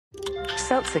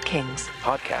Seltzer Kings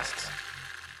podcasts.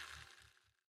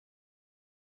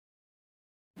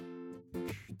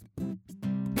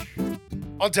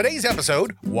 On today's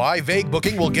episode, why vague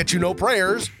booking will get you no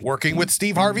prayers, working with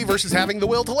Steve Harvey versus having the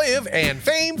will to live, and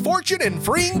fame, fortune, and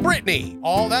freeing Britney.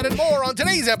 All that and more on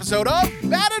today's episode of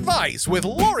Bad Advice with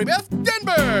Lori Beth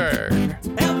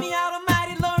Denberg. Help me out,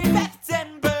 almighty Lori Beth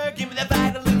Denberg. Give me the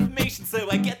vital information so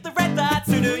I get the red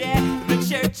thoughts to do, yeah. The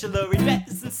church of Lori Beth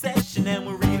is in session and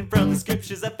we're reading from the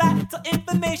scriptures of vital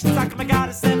information. Talking my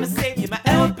goddess and my savior, my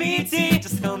LBT.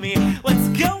 Just tell me what's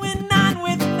going on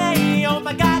with me. Oh,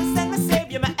 my goddess and my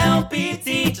savior, my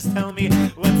LBT. Just tell me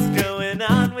what's going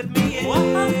on with me. The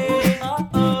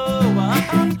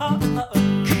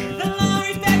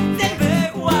Lori Beth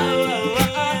Denberg.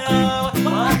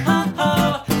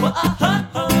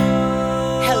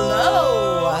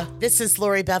 Hello, this is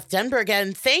Lori Beth Denberg,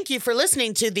 and thank you for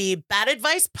listening to the Bad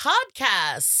Advice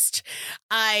podcast.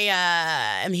 I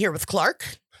am here with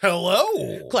Clark Hello.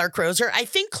 Roser. I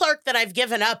think, Clark, that I've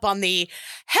given up on the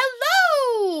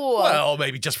hello. Well,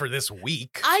 maybe just for this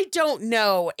week. I don't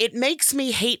know. It makes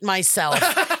me hate myself.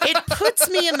 It puts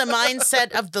me in the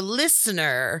mindset of the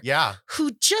listener Yeah.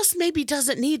 who just maybe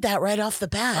doesn't need that right off the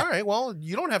bat. All right. Well,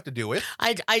 you don't have to do it.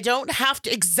 I don't have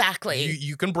to. Exactly.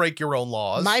 You can break your own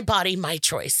laws. My body, my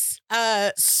choice.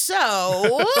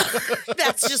 So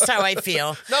that's just how I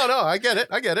feel. No, I get it.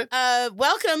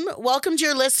 Welcome to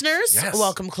your listeners. Yes.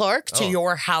 Welcome, Clark, to Oh.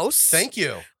 your house. Thank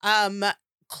you.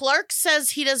 Clark says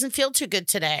he doesn't feel too good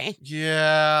today.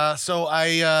 Yeah, so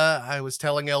I was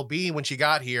telling LB when she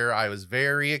got here, I was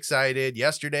very excited.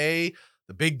 Yesterday,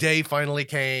 the big day finally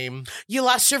came. You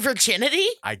lost your virginity?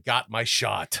 I got my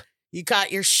shot. You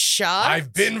got your shot?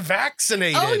 I've been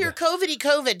vaccinated. Oh, your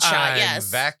COVID shot, I'm yes.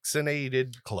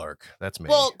 vaccinated, Clark. That's me.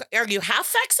 Well, are you half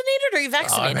vaccinated or are you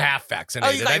vaccinated? I'm half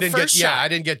vaccinated. Oh, you got I your didn't first get shot. I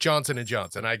didn't get Johnson &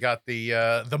 Johnson. I got the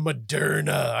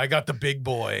Moderna. I got the big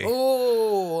boy.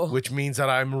 Ooh. Which means that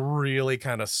I'm really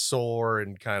kind of sore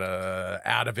and kind of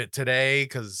out of it today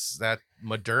because that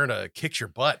Moderna kicks your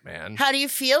butt, man. How do you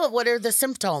feel? What are the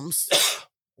symptoms?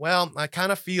 Well, I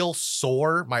kind of feel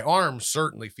sore. My arm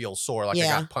certainly feels sore, like I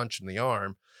Yeah. got punched in the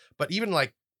arm. But even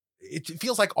like, it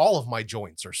feels like all of my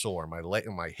joints are sore.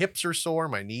 My hips are sore.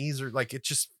 My knees are like, it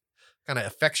just kind of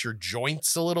affects your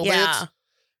joints a little Yeah. bit.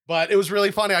 But it was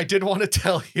really funny. I did want to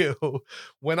tell you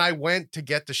when I went to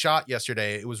get the shot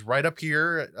yesterday, it was right up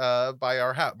here by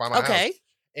our house, by my house. Okay.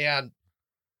 And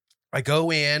I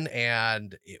go in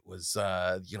and it was,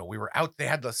 we were out, they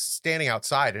had us standing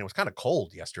outside and it was kind of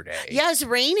cold yesterday. Yeah, it's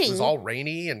raining. It was all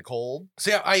rainy and cold.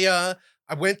 So yeah,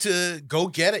 I went to go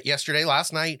get it yesterday,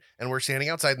 last night, and we're standing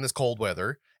outside in this cold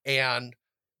weather and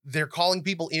they're calling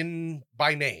people in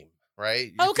by name,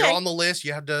 right? If Okay. you're on the list,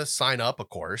 you have to sign up, of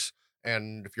course.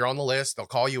 And if you're on the list, they'll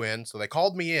call you in. So they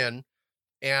called me in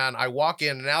and I walk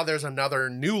in and now there's another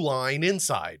new line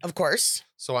inside. Of course.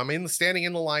 So I'm standing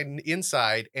in the line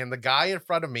inside, and the guy in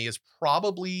front of me is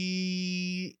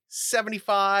probably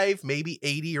 75, maybe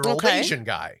 80-year-old Okay. Asian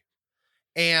guy.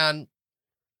 And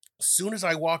as soon as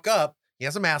I walk up, he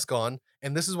has a mask on,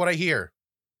 and this is what I hear.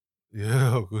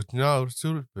 Yeah, good now.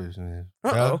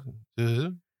 Uh-oh.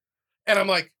 And I'm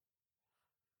like,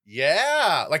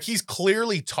 yeah, like he's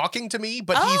clearly talking to me,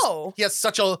 but he has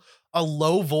such a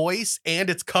low voice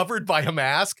and it's covered by a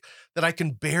mask that I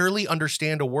can barely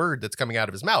understand a word that's coming out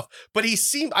of his mouth. But I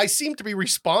seem to be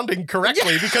responding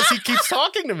correctly because he keeps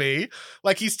talking to me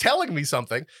like he's telling me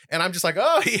something. And I'm just like,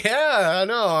 oh yeah, I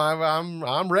know.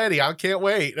 I'm ready. I can't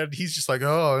wait. And he's just like,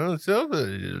 oh,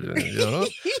 you know?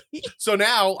 So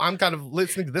now I'm kind of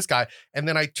listening to this guy. And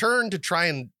then I turn to try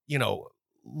and,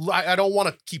 I don't want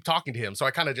to keep talking to him. So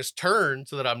I kind of just turn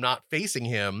so that I'm not facing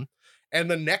him. And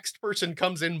the next person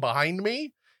comes in behind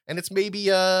me, and it's maybe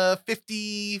a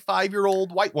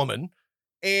 55-year-old white woman.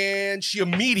 And she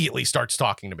immediately starts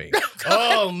talking to me.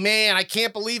 Oh, man, I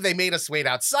can't believe they made us wait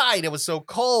outside. It was so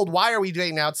cold. Why are we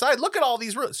waiting outside? Look at all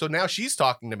these rooms. So now she's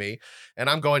talking to me, and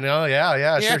I'm going, oh,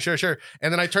 yeah, sure.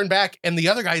 And then I turn back, and the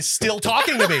other guy is still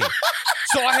talking to me.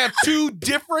 So I have two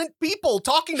different people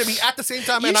talking to me at the same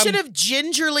time. You should have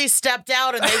gingerly stepped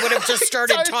out and they would have just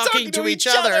started talking to each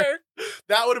other.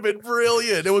 That would have been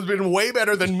brilliant. It would have been way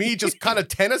better than me just kind of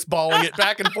tennis balling it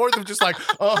back and forth of just like,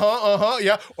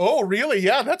 yeah. Oh, really?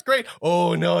 Yeah, that's great.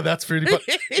 Oh, no, that's pretty fun.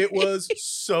 It was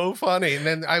so funny. And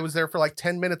then I was there for like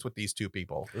 10 minutes with these two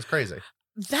people. It was crazy.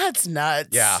 That's nuts.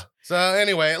 Yeah. So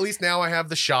anyway, at least now I have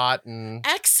the shot and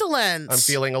Excellent. I'm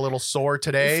feeling a little sore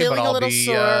today, Feeling but a I'll little be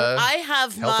sore. I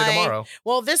have healthy tomorrow.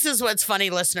 Well, this is what's funny,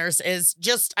 listeners, is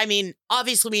just,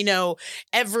 obviously we know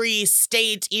every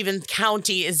state, even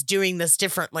county is doing this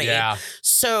differently. Yeah.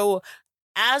 So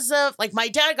as of like my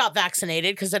dad got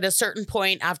vaccinated because at a certain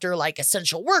point after like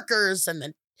essential workers and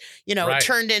then, you know, Right. it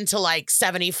turned into like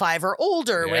 75 or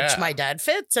older, Yeah. which my dad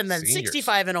fits, and then Seniors.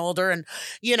 65 and older. And,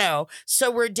 you know,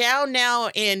 so we're down now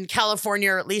in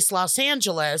California, or at least Los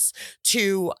Angeles,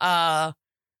 to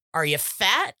are you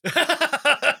fat?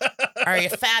 Are you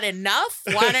fat enough?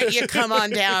 Why don't you come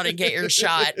on down and get your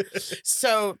shot?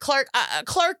 So Clark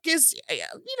is,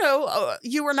 you know,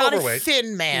 you were not Overweight. a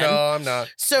thin man. No, I'm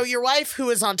not. So your wife,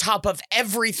 who is on top of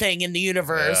everything in the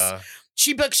universe, Yeah.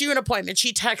 she books you an appointment.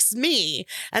 She texts me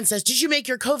and says, "Did you make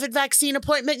your COVID vaccine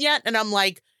appointment yet?" And I'm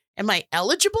like, "Am I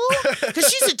eligible?"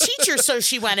 Because she's a teacher, so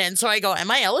she went in. So I go,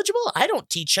 "Am I eligible? I don't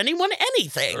teach anyone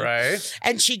anything." Right.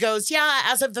 And she goes, "Yeah,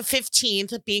 as of the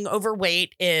 15th, being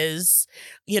overweight is,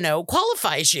 you know,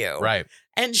 qualifies you." Right.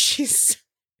 And she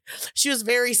was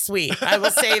very sweet. I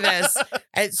will say this.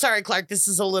 Sorry, Clark, this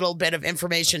is a little bit of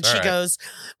information. That's She all right. goes,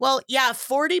 "Well, yeah,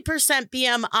 40%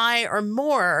 BMI or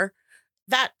more.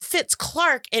 That fits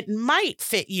Clark. It might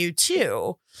fit you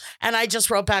too." And I just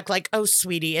wrote back like, "Oh,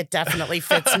 sweetie, it definitely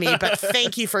fits me. But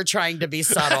thank you for trying to be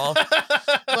subtle."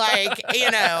 Like,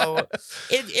 you know,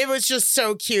 it was just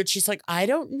so cute. She's like, "I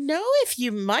don't know if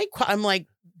you might." I'm like,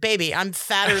 "Baby, I'm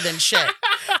fatter than shit."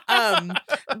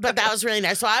 But that was really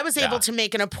nice. So I was able to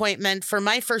make an appointment for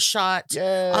my first shot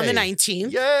on the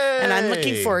 19th. Yay. And I'm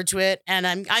looking forward to it. And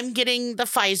I'm getting the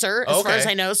Pfizer as far as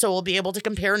I know. So we'll be able to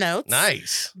compare notes.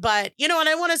 Nice. But, you know, and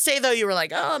I want to say, though, you were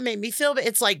like, "Oh, it made me feel," but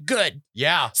it's like, good.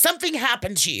 Yeah. Something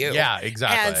happened to you. Yeah,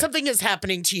 exactly. And something is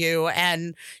happening to you.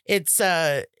 And it's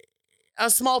a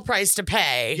small price to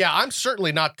pay. Yeah, I'm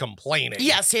certainly not complaining.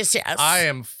 Yes. I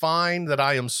am fine that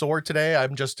I am sore today.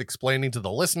 I'm just explaining to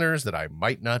the listeners that I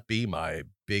might not be my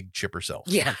big chipper self.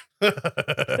 Yeah.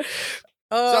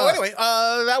 So anyway,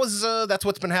 that's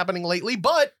what's been happening lately.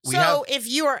 But we have if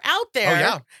you are out there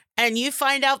yeah. and you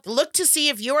find out, look to see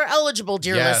if you are eligible,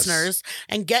 dear Yes. listeners,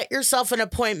 and get yourself an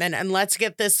appointment and let's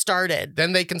get this started.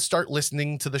 then they can start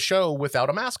listening to the show without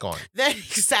a mask on. Then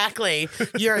exactly.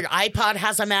 Your iPod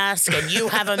has a mask and you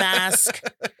have a mask.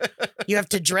 You have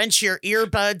to drench your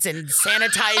earbuds in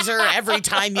sanitizer every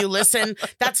time you listen.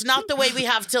 That's not the way we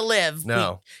have to live.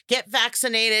 No. Get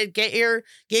vaccinated, get your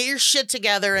shit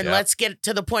together, and Yep. let's get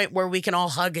to the point where we can all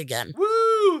hug again.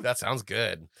 Woo! That sounds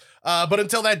good. But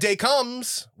until that day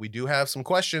comes, we do have some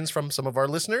questions from some of our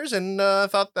listeners, and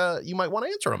thought that you might want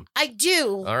to answer them. I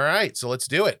do. All right, so let's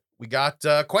do it. We got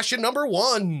question number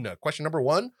one. Question number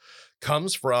one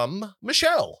comes from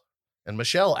Michelle. And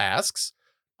Michelle asks,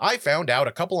 "I found out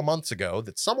a couple of months ago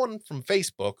that someone from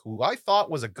Facebook who I thought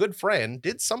was a good friend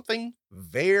did something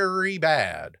very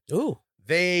bad. Ooh.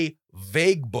 They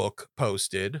vague book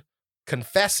posted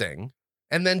confessing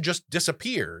and then just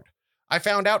disappeared. I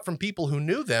found out from people who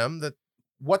knew them that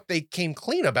what they came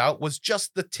clean about was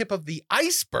just the tip of the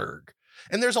iceberg.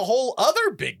 And there's a whole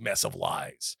other big mess of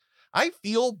lies. I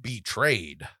feel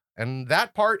betrayed. And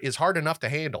that part is hard enough to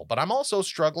handle, but I'm also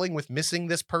struggling with missing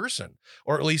this person,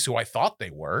 or at least who I thought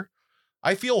they were.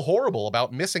 I feel horrible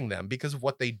about missing them because of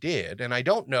what they did, and I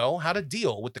don't know how to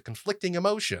deal with the conflicting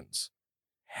emotions.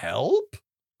 Help?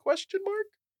 Question mark?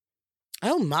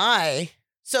 Oh my.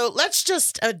 So let's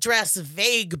just address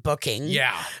vague booking.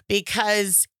 Yeah.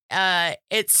 Because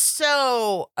it's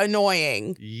so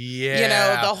annoying. Yeah. You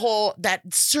know, the whole that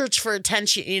search for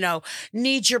attention, you know,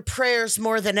 need your prayers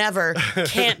more than ever,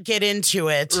 can't get into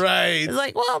it. Right. It's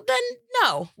like, well, then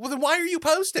no. Well, then why are you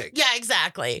posting? Yeah,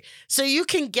 exactly. So you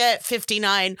can get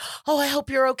 59. "Oh, I hope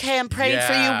you're okay. I'm praying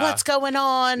for you. Yeah. What's going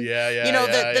on?" Yeah. You know,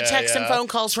 the text and phone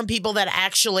calls from people that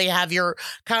actually have your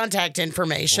contact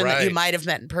information that you Right. might have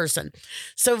met in person.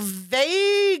 So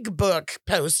vague book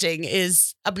posting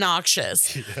is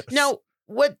obnoxious. Yes. Now,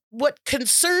 what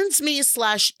concerns me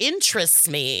 / interests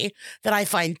me that I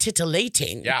find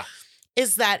titillating Yeah.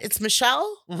 is that it's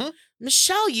Michelle. Mhm.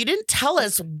 Michelle, you didn't tell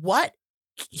us what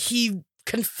he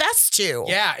confessed to.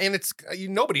 Yeah, and it's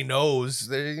nobody knows.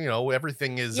 You know,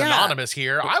 everything is Yeah. anonymous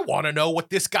here. I want to know what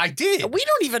this guy did. We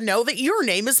don't even know that your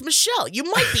name is Michelle. You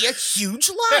might be a huge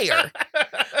liar.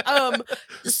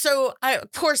 So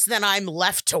of course, then I'm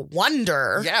left to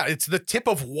wonder. Yeah, it's the tip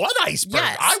of what iceberg?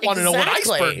 Yes, I want to know what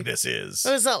exactly. iceberg this is.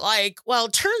 Was it like, well,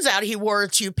 it turns out he wore a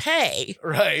toupee,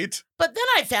 Right. but then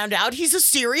I found out he's a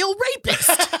serial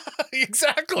rapist.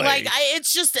 Exactly. Like,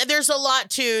 it's just, there's a lot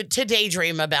to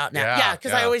daydream about now. Yeah, Yeah,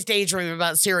 because I yeah. always daydream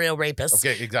about serial rapists.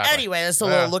 Okay, exactly. Anyway, that's a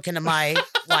little look into my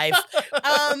life.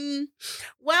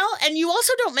 Well, and you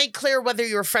also don't make clear whether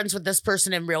you're friends with this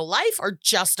person in real life or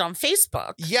just on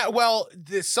Facebook. Yeah, well,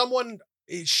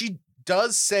 she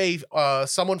does say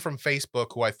someone from Facebook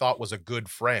who I thought was a good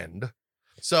friend.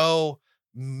 So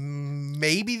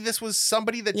maybe this was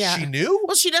somebody that Yeah. she knew.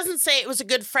 Well, she doesn't say it was a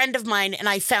good friend of mine and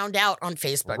I found out on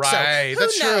Facebook. Right. So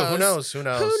That's true. Who knows? Who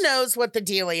knows what the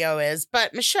dealio is?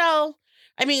 But Michelle,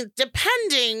 I mean,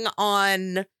 depending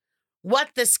on what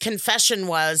this confession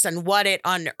was and what it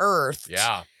unearthed.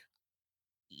 Yeah.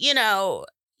 You know,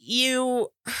 you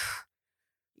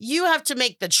have to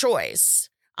make the choice.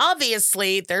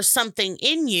 Obviously, there's something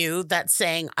in you that's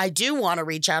saying, I do want to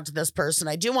reach out to this person.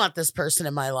 I do want this person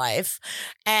in my life.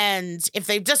 And if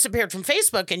they've disappeared from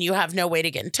Facebook and you have no way to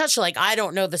get in touch, like, I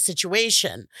don't know the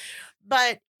situation.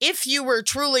 But if you were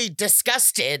truly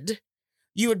disgusted,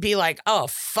 you would be like, oh,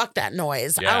 fuck that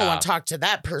noise. I don't want to talk to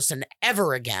that person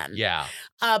ever again. Yeah.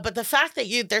 But the fact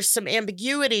that there's some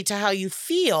ambiguity to how you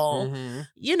feel,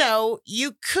 you know,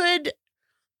 you could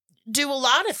do a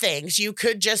lot of things. You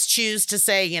could just choose to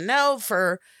say, you know,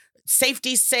 for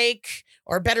safety's sake,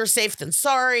 or better safe than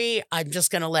sorry, I'm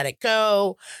just going to let it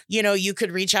go. You know, you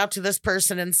could reach out to this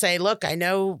person and say, look, I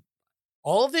know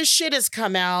all of this shit has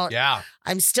come out. Yeah.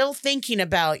 I'm still thinking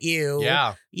about you.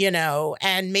 Yeah. You know,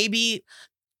 and maybe,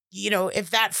 you know,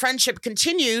 if that friendship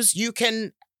continues, you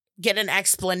can get an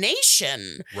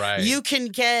explanation. Right. You can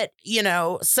get, you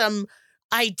know, some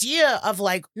idea of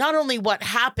like not only what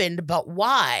happened, but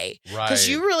why. Right. Because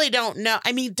you really don't know.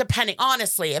 I mean, depending,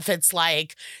 honestly, if it's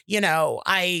like, you know,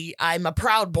 I'm a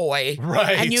proud boy.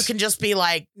 Right. And you can just be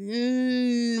like,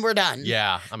 we're done.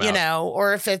 Yeah. I'm you out. know,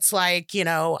 or if it's like, you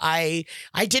know, I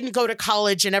didn't go to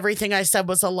college and everything I said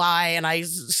was a lie and I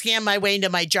scammed my way into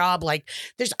my job. Like,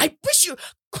 I wish you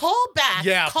call back.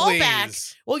 Yeah, call please. back.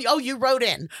 Well, oh, you wrote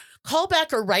in. Call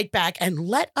back or write back and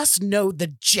let us know the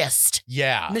gist.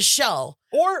 Yeah. Michelle.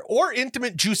 Or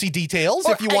intimate, juicy details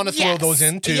Or, if you want to throw yes. those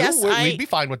in too. Yes, We'd be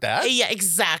fine with that. Yeah,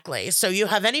 exactly. So you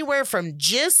have anywhere from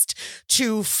gist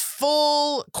to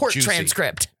full court Juicy.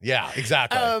 transcript. Yeah,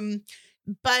 exactly.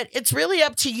 But it's really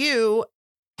up to you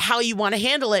how you want to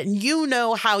handle it, and you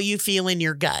know how you feel in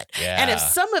your gut. Yeah. And if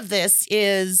some of this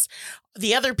is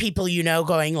the other people you know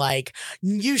going like,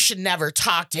 you should never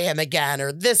talk to him again,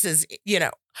 or this is, you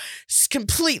know,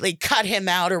 completely cut him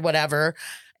out or whatever,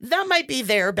 that might be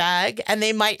their bag and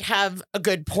they might have a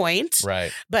good point.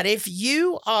 Right. But if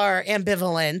you are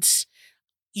ambivalent,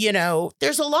 you know,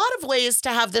 there's a lot of ways to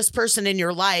have this person in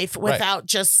your life without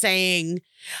just saying,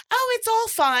 oh, it's all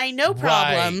fine, no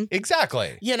problem. Right.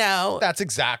 Exactly. You know, That's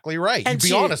exactly right. And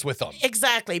Be honest with them.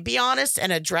 exactly. Be honest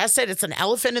and address it. It's an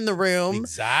elephant in the room.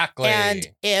 Exactly. And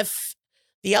if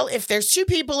there's two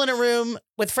people in a room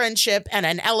with friendship and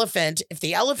an elephant, if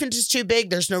the elephant is too big,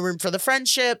 there's no room for the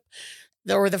friendship,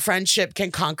 or the friendship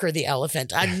can conquer the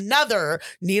elephant. Another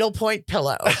needlepoint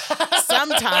pillow.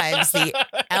 Sometimes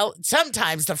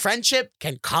the friendship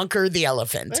can conquer the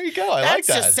elephant. There you go. I like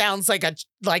that. Just sounds like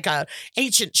a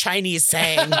ancient Chinese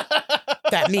saying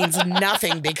that means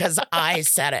nothing because I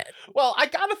said it. Well, I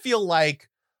gotta feel like,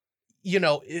 you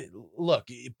know, look,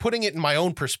 putting it in my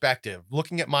own perspective,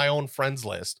 looking at my own friends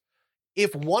list,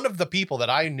 if one of the people that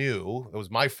I knew, that was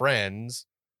my friends,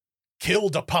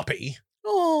 killed a puppy,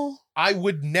 Oh, I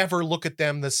would never look at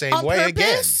them the same On way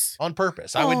purpose? again. On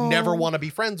purpose. I would never Oh. want to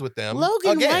be friends with them.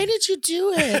 Logan, again. why did you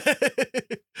do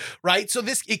it? Right? So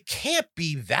it can't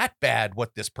be that bad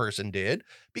what this person did,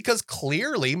 because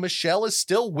clearly Michelle is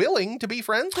still willing to be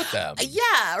friends with them.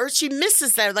 Yeah, or she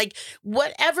misses that. Like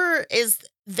whatever is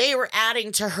they were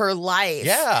adding to her life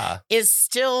Yeah. is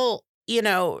still, you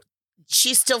know,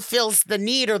 she still feels the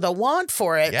need or the want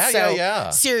for it. Yeah, so yeah.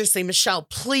 seriously, Michelle,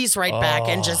 please write back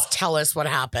and Oh. just tell us what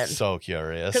happened. So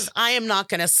curious. Because I am not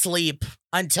going to sleep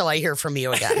until I hear from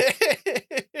you again.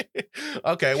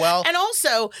 Okay, well. And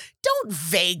also, don't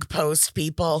vague post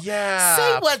people. Yeah.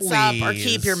 Say what's up or please.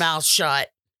 keep your mouth shut.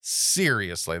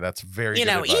 Seriously, that's very You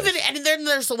good know, advice. even, and then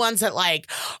there's the ones that like,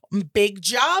 big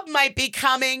job might be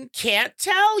coming, can't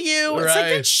tell you. It's like, Right.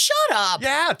 then shut up.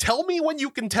 Yeah, tell me when you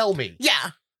can tell me.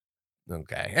 Yeah.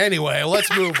 Okay. Anyway,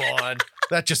 let's move on.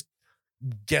 That just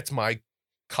gets my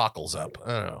cockles up.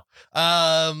 I don't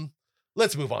know.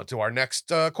 Let's move on to our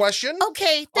next question.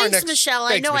 Okay. Thanks, Michelle. I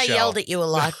thanks, know Michelle. I yelled at you a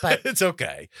lot, but It's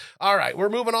okay. All right, we're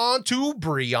moving on to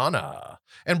Brianna.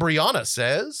 And Brianna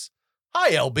says,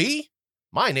 "Hi, LB.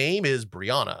 My name is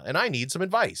Brianna, and I need some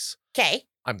advice. okay.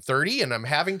 I'm 30 and I'm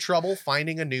having trouble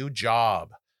finding a new job.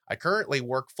 I currently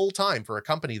work full-time for a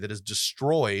company that has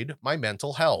destroyed my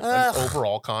mental health and Ugh.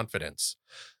 overall confidence.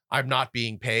 I'm not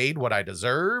being paid what I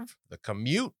deserve. The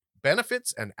commute,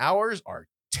 benefits, and hours are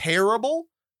terrible.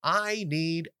 I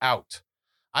need out.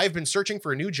 I've been searching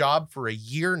for a new job for a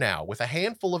year now with a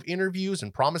handful of interviews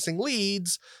and promising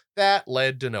leads that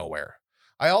led to nowhere.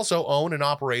 I also own and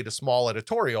operate a small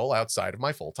editorial outside of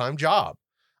my full-time job.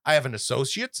 I have an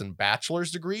associate's and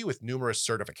bachelor's degree with numerous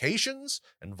certifications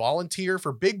and volunteer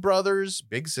for Big Brothers,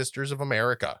 Big Sisters of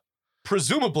America.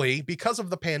 Presumably, because of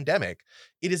the pandemic,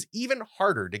 it is even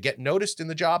harder to get noticed in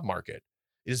the job market.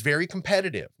 It is very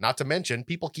competitive, not to mention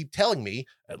people keep telling me,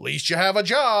 at least you have a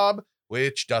job,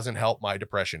 which doesn't help my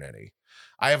depression any.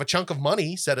 I have a chunk of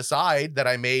money set aside that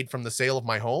I made from the sale of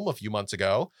my home a few months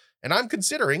ago, and I'm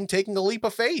considering taking a leap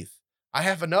of faith. I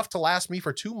have enough to last me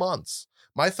for 2 months.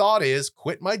 My thought is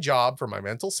quit my job for my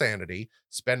mental sanity,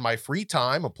 spend my free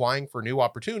time applying for new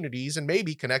opportunities, and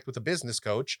maybe connect with a business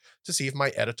coach to see if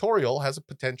my editorial has a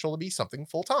potential to be something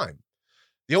full-time.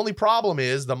 The only problem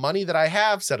is the money that I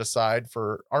have set aside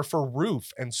are for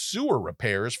roof and sewer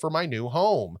repairs for my new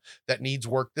home that needs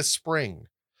work this spring.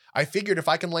 I figured if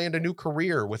I can land a new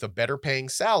career with a better paying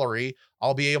salary,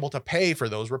 I'll be able to pay for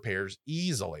those repairs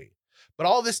easily. But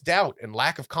all this doubt and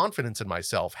lack of confidence in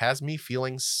myself has me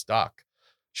feeling stuck.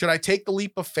 Should I take the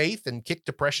leap of faith and kick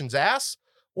depression's ass,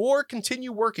 or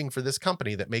continue working for this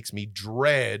company that makes me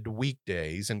dread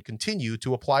weekdays and continue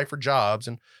to apply for jobs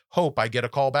and hope I get a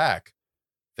call back?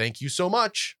 Thank you so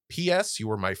much. P.S. You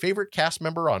were my favorite cast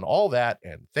member on All That,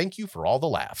 and thank you for all the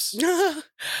laughs.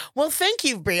 Well, thank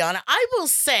you, Brianna. I will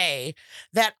say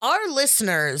that our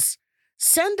listeners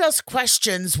send us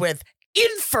questions with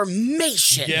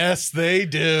information. Yes, they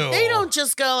do. They don't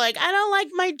just go like, I don't like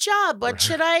my job. What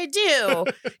should I do?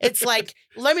 It's like,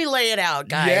 let me lay it out,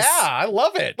 guys. Yeah, I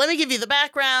love it. Let me give you the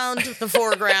background, the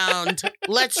foreground.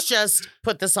 Let's just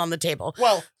put this on the table.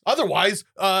 Well, otherwise,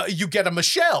 you get a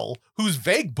Michelle who's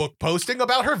vague book posting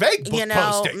about her vague book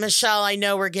posting. Michelle, I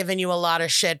know we're giving you a lot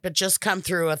of shit, but just come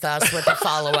through with us with a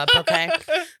follow-up, okay?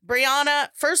 Brianna,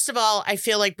 first of all, I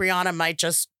feel like Brianna might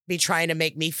just be trying to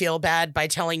make me feel bad by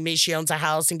telling me she owns a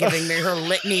house and giving me her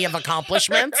litany of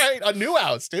accomplishments. Right, a new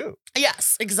house, too.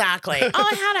 Yes, exactly. Oh,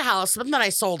 I had a house, but then I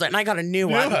sold it and I got a new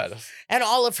one. And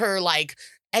all of her, like,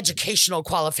 educational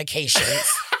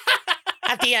qualifications.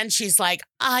 At the end, she's like,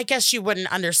 I guess you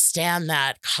wouldn't understand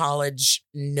that, college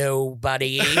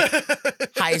nobody,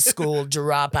 high school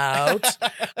dropout.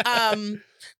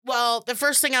 Well, the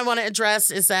first thing I want to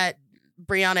address is that,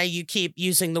 Brianna, you keep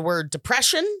using the word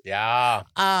depression. Yeah.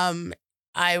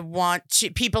 I want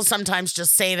to, people sometimes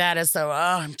just say that as though,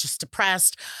 oh, I'm just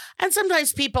depressed. And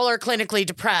sometimes people are clinically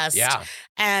depressed. Yeah.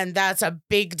 And that's a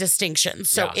big distinction.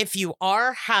 So if you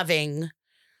are having,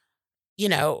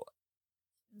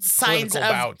 signs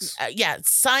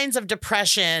signs of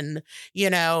depression,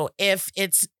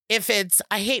 if it's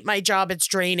I hate my job, it's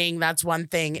draining, that's one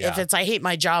thing. Yeah. If it's I hate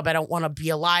my job, I don't want to be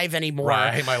alive anymore. Right,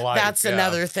 I hate my life. That's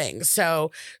another thing.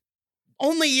 So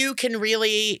only you can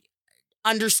really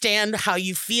understand how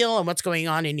you feel and what's going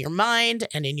on in your mind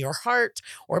and in your heart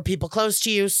or people close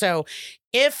to you. So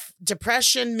if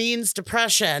depression means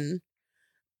depression,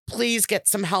 please get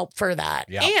some help for that.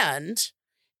 Yeah. And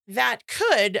that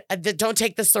could, don't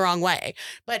take this the wrong way,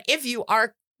 but if you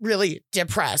are really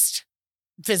depressed,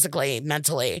 physically,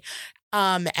 mentally,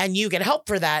 and you get help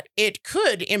for that, it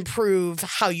could improve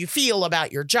how you feel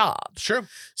about your job. Sure.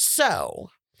 So,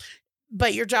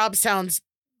 but your job sounds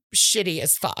shitty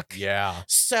as fuck. Yeah.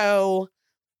 So,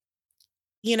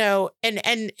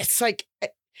 and it's like,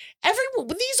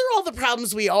 these are all the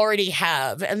problems we already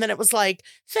have. And then it was like,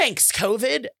 thanks,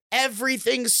 COVID,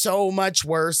 everything's so much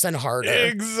worse and harder.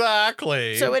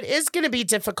 Exactly. So it is going to be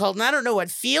difficult. And I don't know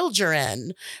what field you're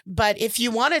in, but if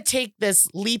you want to take this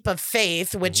leap of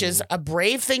faith, which is a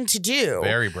brave thing to do.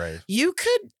 Very brave. You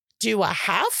could do a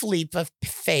half leap of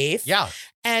faith. Yeah.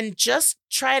 And just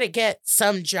try to get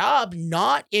some job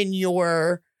not in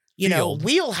your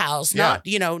wheelhouse, not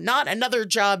another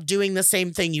job doing the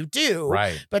same thing you do,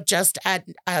 right? But just at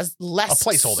a less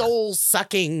soul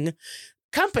sucking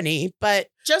company, but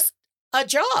just a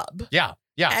job. Yeah.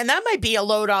 Yeah. And that might be a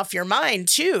load off your mind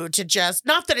too, to just,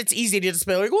 not that it's easy to just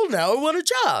be like, well, now I want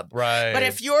a job. Right. But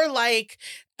if you're like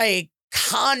a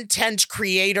content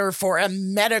creator for a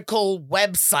medical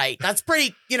website, that's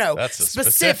pretty, that's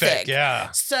specific.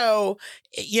 Yeah. So,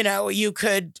 you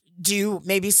could do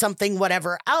maybe something,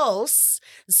 whatever else,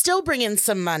 still bring in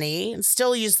some money and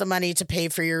still use the money to pay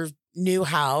for your new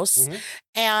house. Mm-hmm.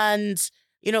 And,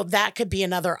 that could be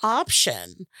another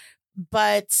option.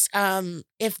 But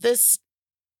if this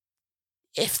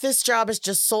job is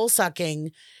just soul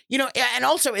sucking, and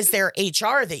also, is there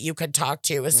HR that you could talk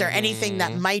to? Is there anything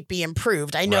that might be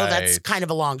improved? I know that's kind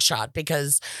of a long shot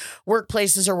because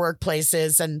workplaces are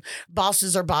workplaces and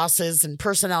bosses are bosses and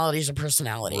personalities are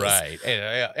personalities. Right.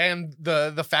 And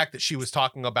the fact that she was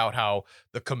talking about how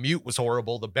the commute was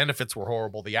horrible, the benefits were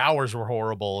horrible, the hours were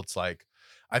horrible. It's like,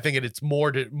 I think it's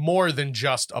more than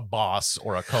just a boss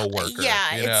or a coworker.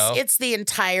 Yeah, it's the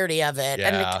entirety of it.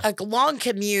 Yeah. And a long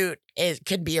commute, it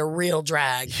can be a real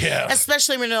drag. Yeah.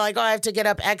 Especially when you're like, oh, I have to get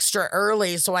up extra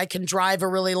early so I can drive a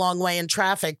really long way in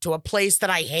traffic to a place that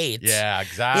I hate. Yeah,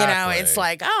 exactly. It's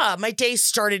like, my day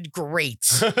started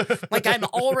great. Like I'm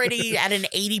already at an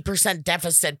 80%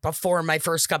 deficit before my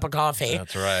first cup of coffee.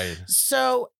 That's right.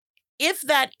 So if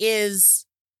that is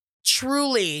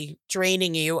truly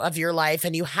draining you of your life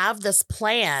and you have this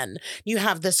plan, you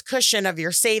have this cushion of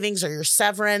your savings or your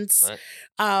severance,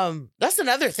 that's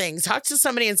another thing. Talk to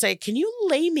somebody and say, can you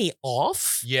lay me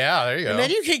off? Yeah, there you go. And then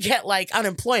you can get like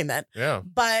unemployment. Yeah.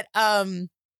 But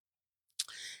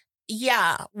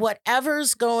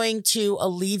whatever's going to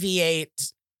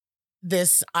alleviate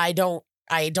this, I don't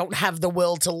have the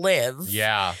will to live.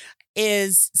 Yeah.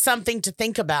 Is something to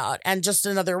think about. And just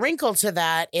another wrinkle to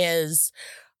that is,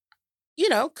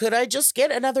 could I just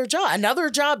get another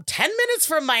job 10 minutes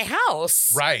from my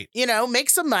house? Right.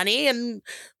 Make some money and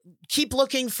keep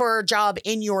looking for a job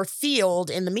in your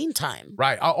field in the meantime.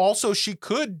 Right. Also, she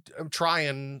could try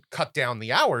and cut down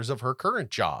the hours of her current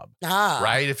job.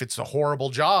 Right. If it's a horrible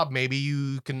job, maybe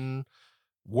you can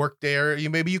work there.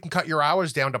 Maybe you can cut your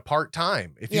hours down to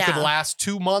part-time. If you could last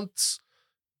 2 months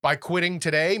by quitting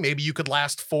today, maybe you could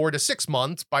last 4 to 6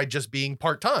 months by just being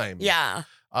part-time. Yeah.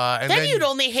 And then you'd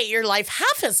only hate your life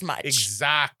half as much.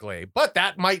 Exactly. But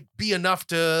that might be enough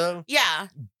to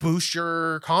boost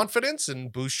your confidence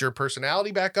and boost your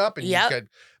personality back up. And you could,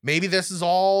 maybe this is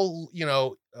all,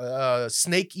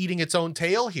 snake eating its own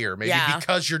tail here. Maybe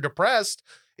because you're depressed,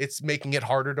 it's making it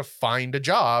harder to find a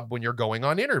job when you're going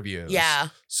on interviews. Yeah.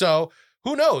 So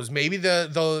who knows? Maybe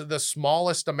the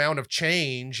smallest amount of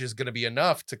change is going to be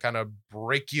enough to kind of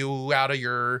break you out of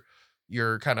your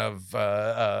kind of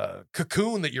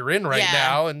cocoon that you're in right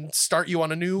now and start you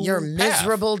on a new path.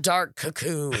 Miserable dark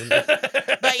cocoon.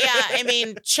 But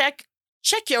check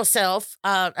yourself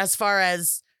as far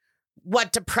as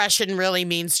what depression really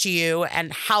means to you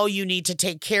and how you need to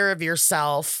take care of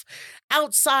yourself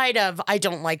outside of I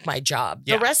don't like my job.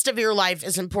 The rest of your life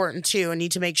is important too, and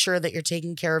need to make sure that you're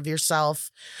taking care of yourself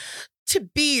to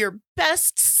be your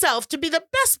best self, to be the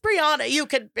best Brianna you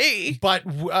can be. But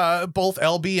both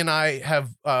LB and I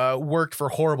have worked for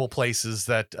horrible places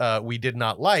that we did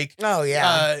not like. Oh,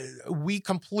 yeah. We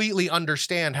completely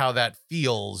understand how that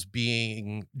feels,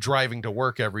 driving to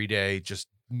work every day, just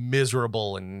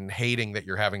miserable and hating that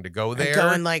you're having to go there.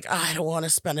 Going like, I don't want to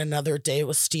spend another day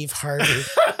with Steve Harvey.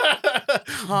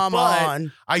 Come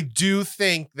on. I do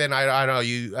think, then I know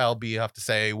you, LB, you have to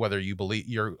say whether you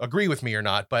agree with me or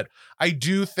not, but I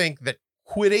do think that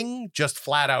just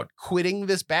flat out quitting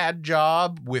this bad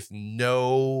job with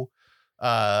no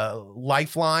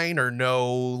lifeline or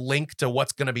no link to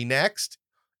what's going to be next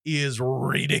is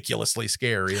ridiculously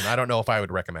scary. And I don't know if I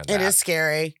would recommend that. It is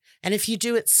scary. And if you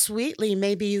do it sweetly,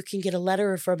 maybe you can get a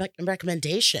letter of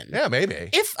recommendation. Yeah, maybe.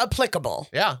 If applicable.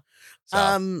 Yeah. So,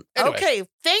 anyway. Okay.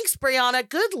 Thanks, Brianna.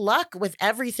 Good luck with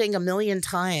everything 1,000,000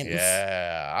 times.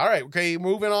 Yeah. All right. Okay.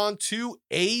 Moving on to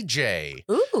AJ.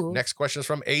 Ooh. Next question is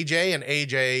from AJ, and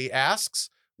AJ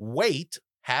asks, weight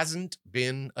hasn't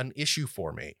been an issue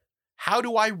for me. How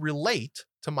do I relate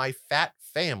to my fat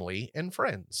family and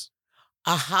friends?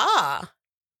 Aha.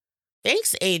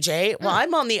 Thanks, AJ. Well,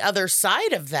 I'm on the other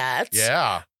side of that.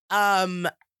 Yeah.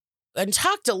 And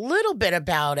talked a little bit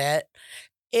about it.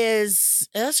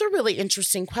 That's a really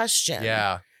interesting question.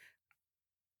 Yeah.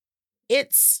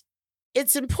 It's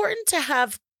important to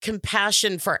have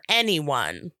compassion for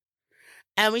anyone.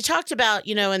 And we talked about,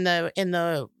 in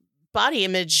the body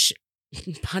image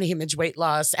weight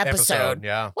loss episode.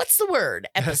 Yeah. What's the word?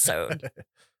 Episode.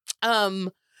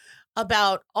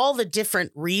 About all the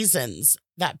different reasons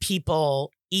that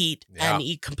people eat and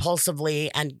eat compulsively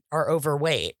and are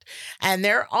overweight. And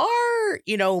there are,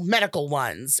 medical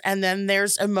ones, and then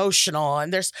there's emotional,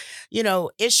 and there's,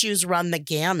 issues run the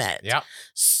gamut. Yeah.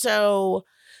 So,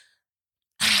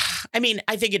 I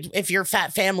think if your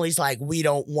fat family's like, we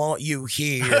don't want you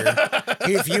here.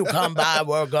 If you come by,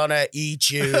 we're gonna eat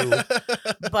you.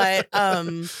 But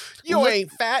you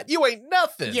ain't fat. You ain't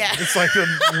nothing. Yeah. It's like a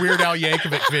Weird Al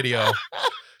Yankovic video.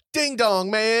 Ding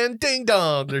dong, man. Ding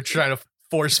dong. They're trying to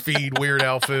force feed Weird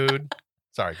Al food.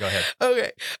 Sorry, go ahead.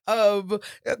 Okay.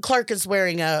 Clark is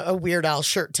wearing a Weird Al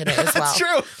shirt today as well. That's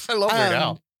true. I love Weird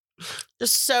Al.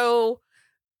 So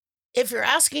if you're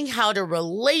asking how to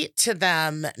relate to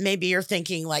them, maybe you're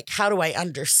thinking like, how do I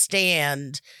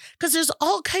understand? Because there's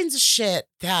all kinds of shit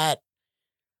that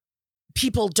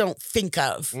people don't think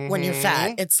of when you're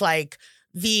fat. It's like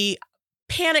the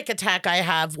panic attack I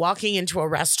have walking into a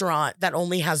restaurant that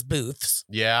only has booths.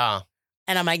 Yeah.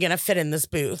 And am I going to fit in this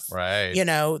booth? Right. You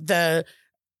know, the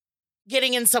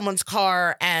getting in someone's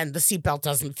car and the seatbelt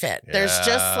doesn't fit. There's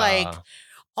just like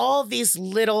all these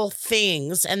little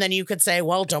things. And then you could say,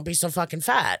 well, don't be so fucking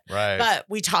fat. Right. But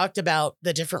we talked about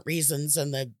the different reasons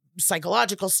and the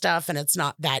psychological stuff, and it's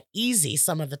not that easy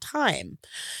some of the time.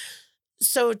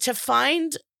 So to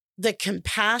find the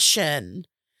compassion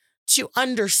to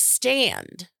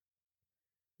understand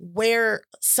where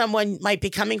someone might be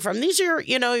coming from. These are,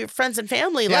 you know, your friends and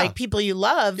family, like people you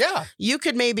love. Yeah. You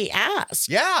could maybe ask.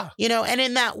 Yeah. You know, and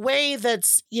in that way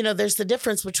that's, you know, there's the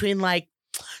difference between like,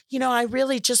 you know, I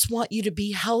really just want you to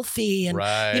be healthy and,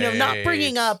 you know, not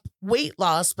bringing up weight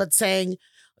loss, but saying,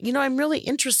 you know, I'm really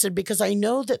interested because I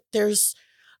know that there's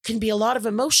can be a lot of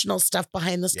emotional stuff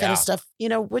behind this kind of stuff. You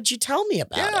know, would you tell me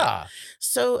about it?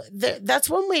 So that's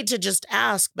one way to just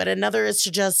ask, but another is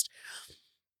to just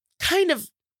kind of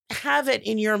have it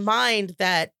in your mind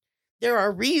that there are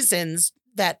reasons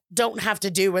that don't have to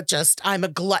do with just I'm a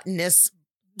gluttonous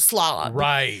slob.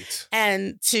 Right.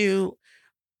 And to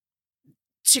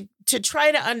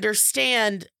try to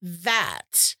understand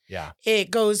that it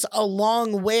goes a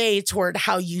long way toward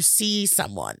how you see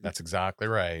someone. That's exactly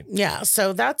right. Yeah.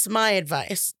 So that's my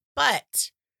advice.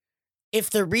 But if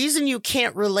the reason you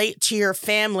can't relate to your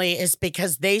family is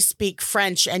because they speak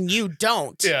French and you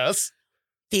don't. Yes.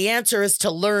 The answer is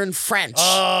to learn French.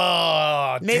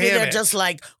 Oh, maybe they're just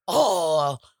like,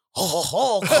 croissant,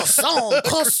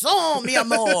 mi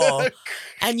amor.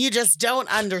 And you just don't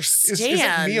understand. Is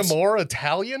it mi amor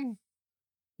Italian?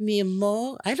 Mi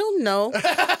amor? I don't know.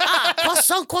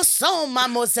 Croissant,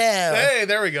 mademoiselle. Hey,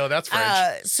 there we go. That's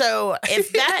French. So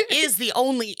if that is the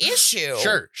only issue.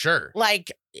 Sure.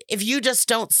 Like, if you just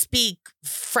don't speak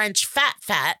French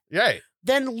fat. Right.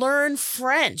 Then learn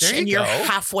French and you're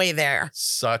halfway there.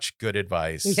 Such good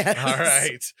advice. Yes.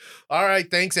 All right.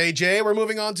 Thanks, AJ. We're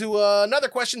moving on to another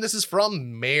question. This is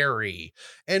from Mary.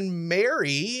 And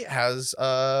Mary has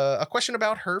a question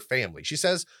about her family. She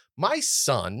says, my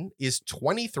son is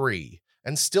 23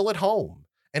 and still at home,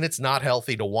 and it's not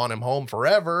healthy to want him home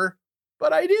forever,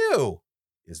 but I do.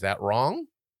 Is that wrong?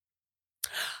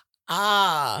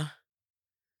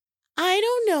 I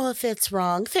don't know if it's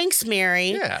wrong. Thanks,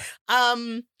 Mary. Yeah.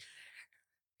 I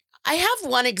have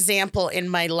one example in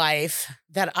my life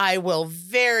that I'm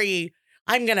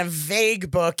going to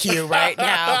vague book you right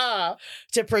now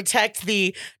to protect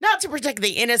not to protect the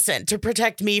innocent, to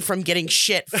protect me from getting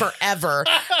shit forever.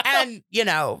 And, you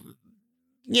know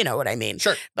what I mean.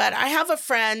 Sure. But I have a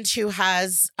friend who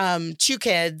has 2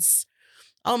 kids,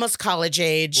 almost college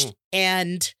age,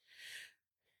 and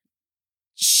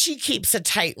she keeps a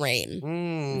tight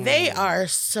rein. They are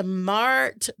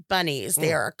smart bunnies.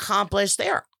 They are accomplished. They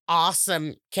are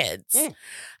awesome kids.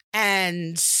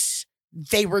 And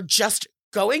they were just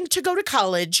going to go to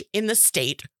college in the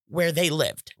state where they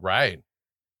lived. Right.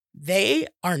 They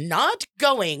are not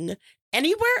going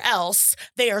anywhere else.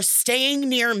 They are staying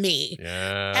near me.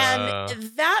 Yeah.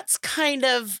 And that's kind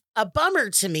of a bummer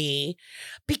to me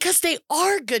because they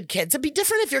are good kids. It'd be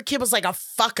different if your kid was like a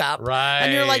fuck up. Right.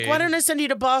 And you're like, why don't I send you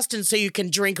to Boston so you can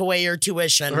drink away your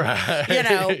tuition? Right. You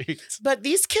know, but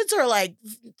these kids are like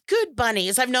good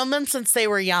bunnies. I've known them since they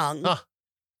were young.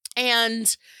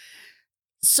 And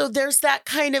so there's that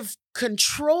kind of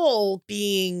control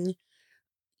being,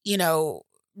 you know,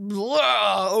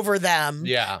 over them.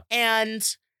 Yeah. And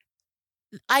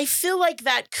I feel like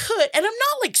that could, and I'm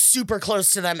not like super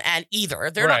close to them and either.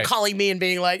 They're not calling me and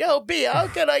being like, oh, B, how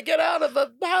can I get out of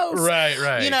the house?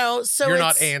 Right. You know, so you're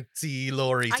not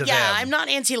anti-Lori to them. Yeah, I'm not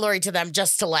anti-Lori to them,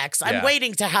 just to Lex. I'm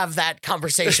waiting to have that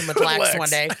conversation with Lex one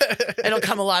day. It'll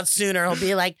come a lot sooner. He'll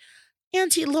be like,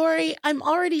 Auntie Lori, I'm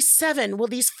already 7. Will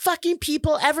these fucking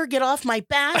people ever get off my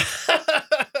back?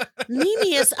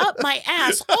 Mimi is up my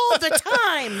ass all the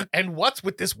time. And what's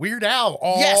with this Weird Al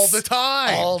all the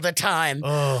time? All the time.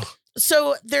 Ugh.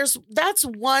 So that's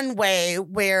one way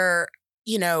where,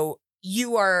 you know,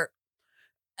 you are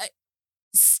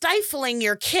stifling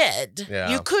your kid. Yeah.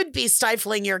 You could be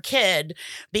stifling your kid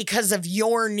because of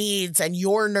your needs and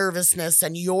your nervousness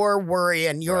and your worry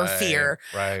and your fear.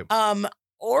 Right.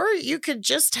 Or you could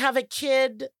just have a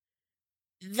kid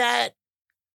that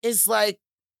is like,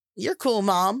 you're cool,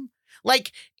 Mom.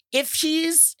 Like, if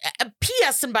he's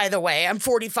P.S. And by the way, I'm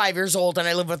 45 years old and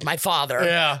I live with my father.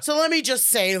 Yeah. So let me just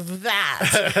say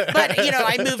that. But, you know,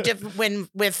 I moved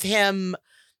with him,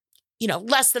 you know,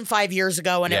 less than 5 years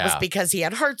ago. And it was because he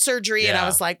had heart surgery. And I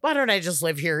was like, why don't I just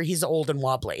live here? He's old and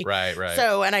wobbly. Right.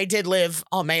 So, and I did live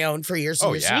on my own for years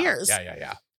and years.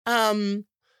 Yeah. And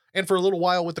for a little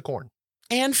while with the corn.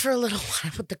 And for a little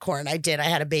while with the corn, I did. I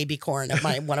had a baby corn at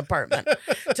my one apartment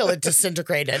till it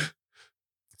disintegrated.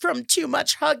 from too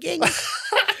much hugging.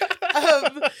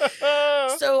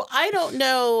 So I don't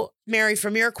know, Mary,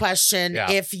 from your question,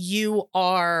 if you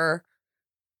are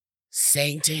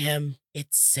saying to him,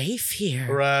 it's safe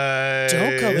here. Right.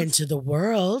 Don't go into the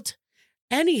world.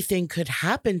 Anything could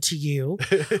happen to you.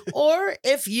 Or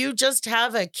if you just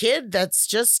have a kid that's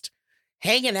just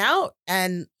hanging out.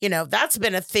 And, you know, that's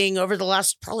been a thing over the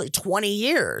last probably 20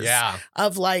 years. Yeah.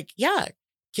 Of like,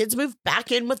 kids move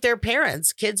back in with their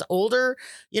parents. Kids older,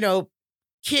 you know,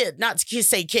 not to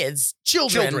say kids,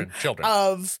 children.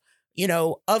 Of, you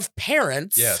know, of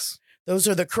parents. Yes. Those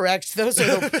are the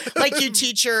like you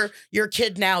teach your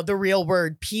kid now the real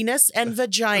word penis and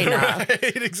vagina.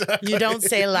 Right, exactly. You don't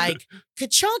say like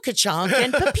ka-chonk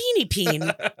and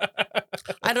papini-peen.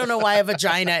 I don't know why a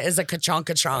vagina is a ka-chonk.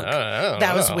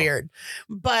 That was weird.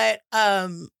 But,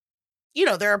 you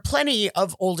know, there are plenty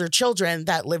of older children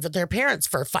that live with their parents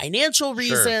for financial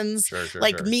reasons. Sure,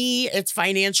 like me, it's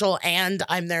financial, and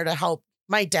I'm there to help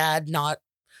my dad not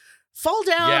fall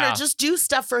down or just do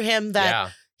stuff for him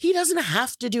that he doesn't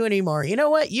have to do anymore. You know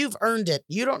what? You've earned it.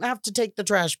 You don't have to take the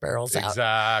trash barrels out.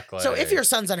 Exactly. So if your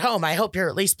son's at home, I hope you're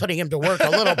at least putting him to work a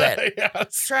little bit.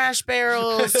 Yes. Trash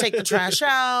barrels, take the trash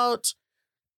out,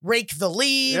 rake the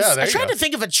leaves. Yeah, I tried to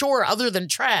think of a chore other than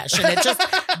trash, and it just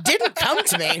didn't come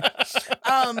to me.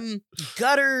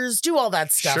 Gutters, do all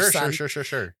that stuff, son.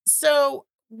 Sure. So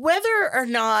whether or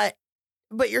not,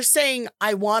 but you're saying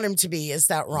I want him to be, is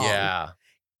that wrong? Yeah.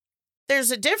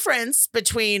 There's a difference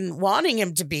between wanting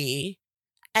him to be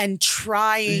and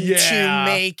trying to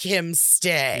make him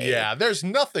stay. Yeah, there's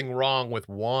nothing wrong with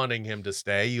wanting him to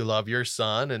stay. You love your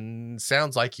son, and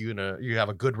sounds like you have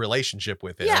a good relationship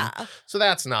with him. Yeah. So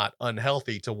that's not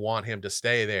unhealthy to want him to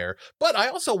stay there. But I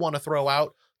also want to throw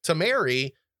out to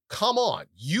Mary, come on,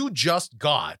 you just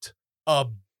got a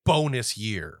bonus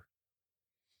year.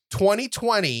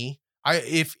 2020.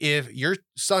 If your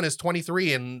son is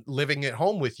 23 and living at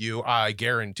home with you, I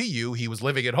guarantee you he was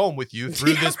living at home with you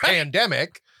through this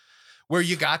pandemic, where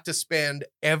you got to spend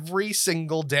every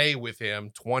single day with him,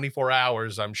 24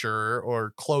 hours, I'm sure,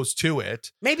 or close to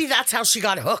it. Maybe that's how she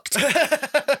got hooked.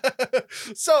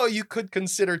 So you could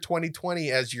consider 2020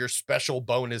 as your special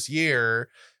bonus year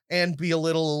and be a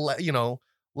little, you know,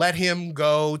 let him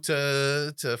go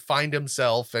to find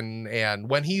himself, and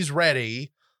when he's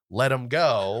ready, let him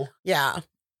go. Yeah.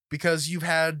 Because you've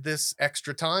had this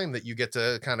extra time that you get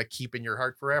to kind of keep in your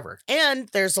heart forever. And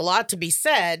there's a lot to be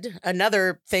said.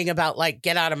 Another thing about like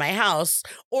get out of my house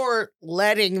or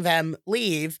letting them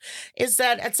leave is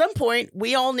that at some point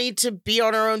we all need to be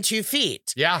on our own 2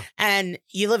 feet. Yeah. And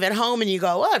you live at home and you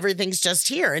go, well, everything's just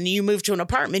here. And you move to an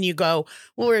apartment, you go,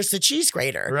 well, where's the cheese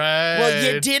grater? Right.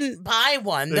 Well, you didn't buy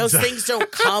one. Those things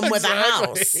don't come with a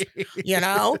house, you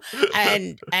know?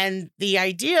 And the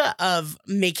idea of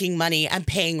making money and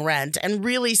paying rent and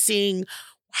really seeing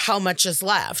how much is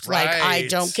left. Right. Like I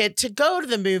don't get to go to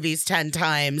the movies 10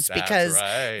 times because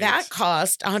that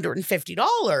cost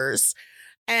 $150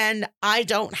 and I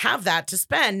don't have that to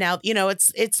spend. Now, you know,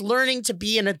 it's learning to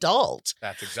be an adult.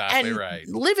 That's exactly and right.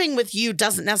 Living with you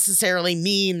doesn't necessarily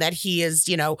mean that he is,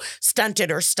 you know, stunted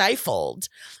or stifled,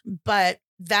 but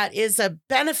that is a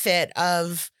benefit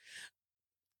of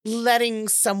letting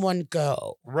someone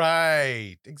go.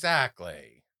 Right.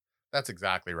 Exactly. That's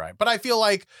exactly right. But I feel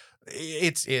like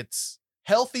it's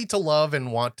healthy to love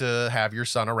and want to have your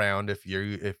son around if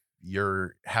you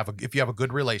have a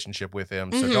good relationship with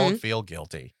him. So don't feel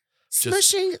guilty.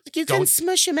 Smushing, you can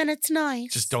smush him and it's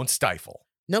nice. Just don't stifle.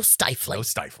 No stifling. No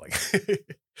stifling.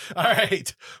 All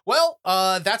right. Well,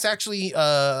 that's actually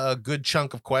a good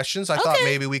chunk of questions. I thought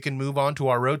maybe we can move on to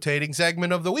our rotating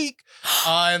segment of the week.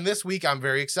 And this week I'm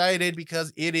very excited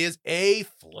because it is a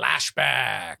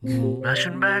flashback.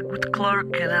 Flashing back with Clark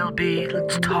and LB,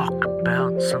 let's talk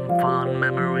about some fond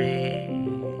memory.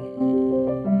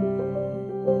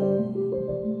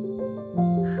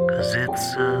 'Cause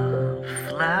it's a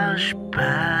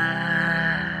flashback.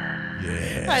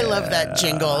 Yeah. I love that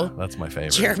jingle. That's my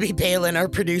favorite. Jeremy Balin, our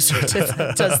producer,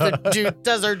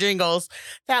 does our jingles.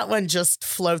 That one just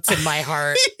floats in my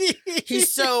heart.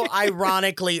 He's so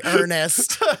ironically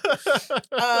earnest.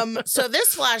 So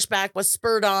this flashback was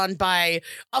spurred on by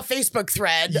a Facebook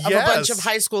thread of a bunch of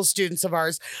high school students of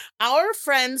ours. Our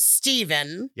friend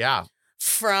Steven. Yeah.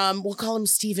 We'll call him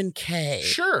Stephen K.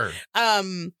 Sure.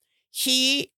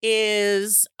 He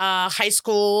is a high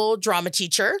school drama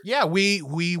teacher. Yeah, we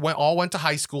all went to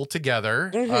high school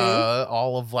together,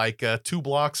 all of like 2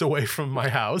 blocks away from my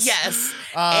house. Yes,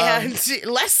 and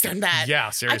less than that. Yeah,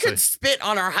 seriously. I could spit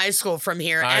on our high school from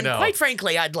here, I know. Quite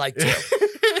frankly, I'd like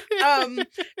to.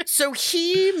 So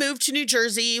he moved to New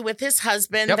Jersey with his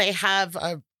husband. Yep. They have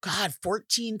a God,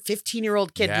 14,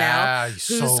 15-year-old kid now. Yeah, he's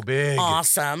who's so big.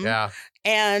 Awesome. Yeah.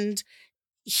 And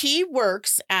he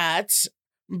works at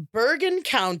Bergen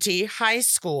County High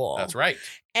School. That's right.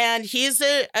 And he's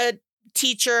a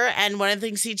teacher, and one of the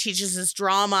things he teaches is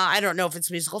drama. I don't know if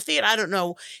it's musical theater. I don't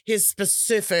know his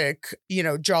specific,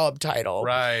 job title.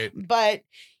 Right. But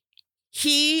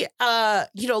he,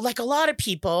 like a lot of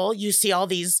people, you see all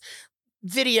these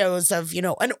videos of,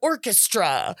 an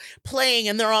orchestra playing,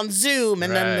 and they're on Zoom,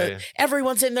 and then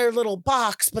everyone's in their little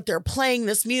box, but they're playing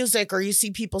this music, or you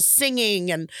see people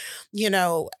singing, and,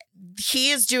 he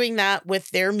is doing that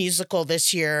with their musical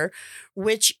this year,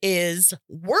 which is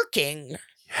Working.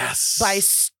 Yes. By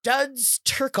Studs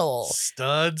Terkel.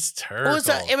 Studs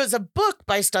Terkel. It was a book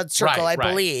by Studs Terkel, I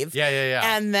believe. Yeah.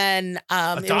 And then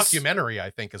a documentary, I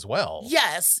think, as well.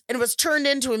 Yes. And it was turned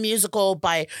into a musical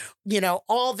by,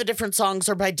 all the different songs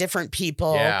are by different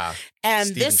people. Yeah. And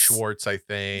Stephen Schwartz, I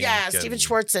think. Yeah, Stephen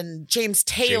Schwartz and James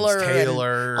Taylor. And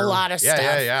a lot of stuff.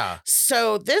 Yeah.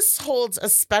 So this holds a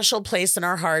special place in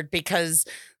our heart because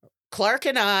Clark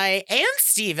and I and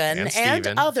Stephen and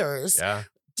others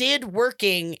did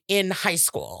Working in high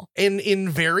school. In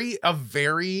a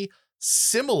very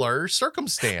similar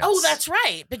circumstance. Oh, that's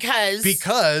right.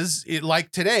 Because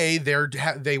like today,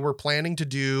 they were planning to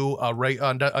do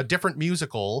a different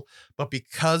musical, but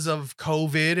because of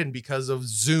COVID and because of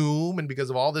Zoom and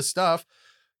because of all this stuff,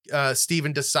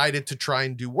 Stephen decided to try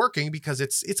and do Working because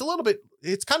it's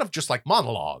kind of just like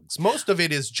monologues. Most of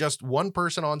it is just one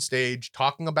person on stage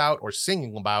talking about or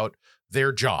singing about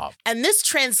their job. And this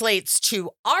translates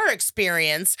to our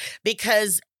experience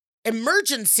because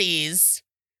emergencies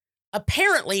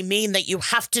apparently mean that you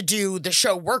have to do the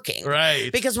show Working. Right.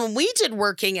 Because when we did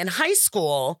Working in high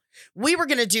school, we were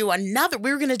going to do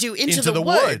Into the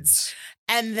Woods.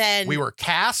 And then we were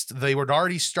cast. They had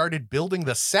already started building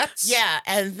the sets. Yeah.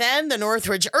 And then the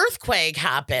Northridge earthquake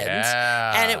happened.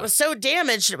 Yeah. And it was so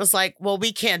damaged. It was like, well,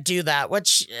 we can't do that.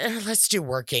 Let's do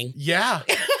Working. Yeah.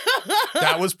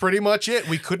 That was pretty much it.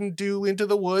 We couldn't do Into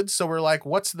the Woods. So we're like,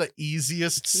 what's the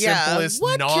easiest, simplest,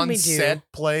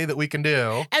 non-set play that we can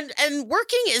do? And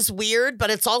Working is weird, but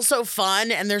it's also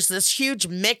fun. And there's this huge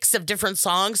mix of different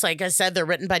songs. Like I said, they're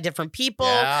written by different people.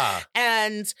 Yeah.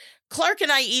 And Clark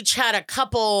and I each had a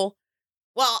couple.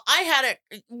 Well,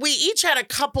 we each had a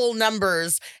couple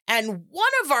numbers, and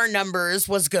one of our numbers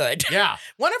was good. Yeah.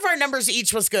 One of our numbers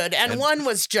each was good, and one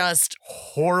was just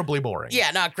horribly boring.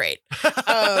 Yeah, not great.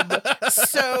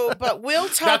 But we'll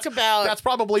talk about. That's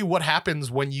probably what happens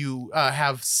when you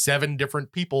have 7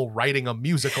 different people writing a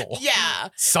musical. Yeah.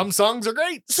 Some songs are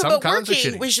great. Some songs are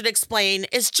shitty. We should explain,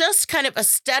 is just kind of a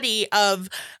study of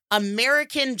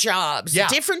American jobs,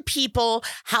 different people,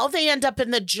 how they end up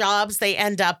in the jobs they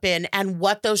end up in, and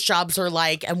what those jobs are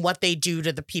like and what they do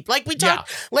to the people. Like we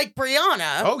talked, like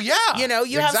Brianna. Oh, yeah.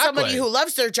 You have somebody who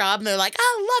loves their job and they're like,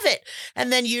 I love it.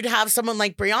 And then you'd have someone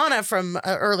like Brianna from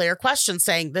an earlier question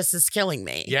saying, this is killing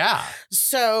me. Yeah.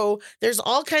 So there's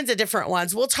all kinds of different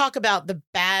ones. We'll talk about the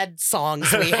bad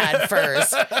songs we had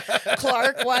first.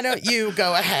 Clark, why don't you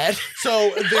go ahead?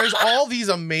 So there's all these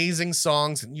amazing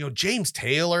songs, and James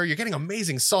Taylor, you're getting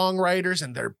amazing songwriters,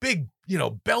 and they're big,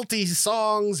 belty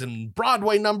songs and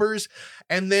Broadway numbers.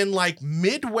 And then like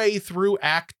midway through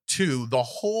Act 2, the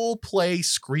whole play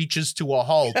screeches to a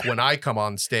halt when I come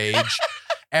on stage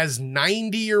as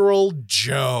 90-year-old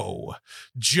Joe.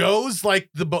 Joe's like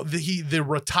the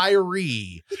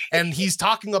retiree, and he's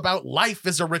talking about life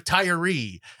as a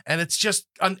retiree. And it's just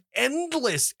an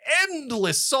endless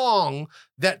song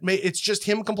it's just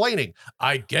him complaining.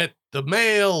 I get the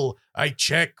mail. I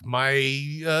check my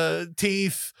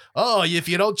teeth. Oh, if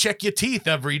you don't check your teeth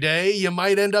every day, you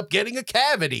might end up getting a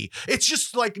cavity. It's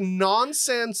just like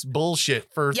nonsense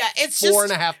bullshit for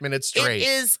 4.5 minutes straight. It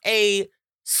is a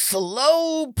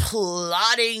slow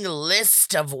plotting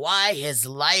list of why his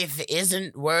life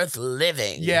isn't worth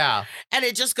living. Yeah. And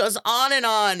it just goes on.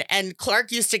 And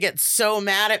Clark used to get so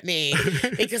mad at me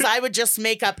because I would just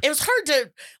make up. It was hard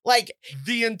to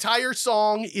the entire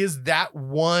song is that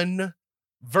one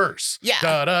verse. Yeah.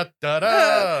 Da da da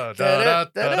da da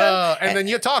da da. And then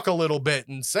you talk a little bit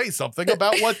and say something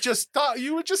about what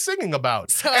you were just singing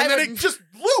about. Then it just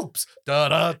loops. Da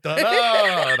da da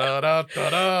da da da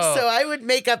da. So I would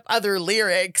make up other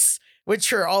lyrics,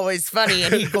 which are always funny,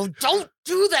 and he'd go, "Don't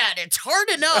do that. It's hard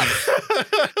enough."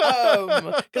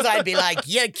 Because I'd be like,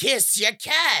 "You kiss your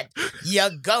cat, you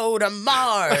go to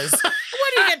Mars.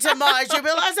 When you get to Mars, you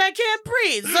realize I can't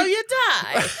breathe, so you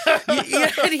die."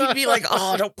 And he'd be like,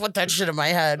 "Oh, don't put that shit in my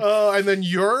head." And then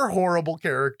your horrible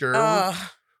character.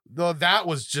 That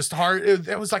was just hard.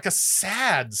 It was like a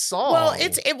sad song. Well,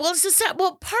 it was a sad.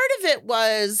 Well, part of it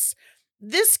was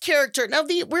this character,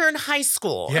 we're in high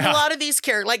school. Yeah. And a lot of these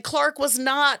characters, like Clark was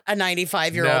not a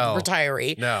 95-year-old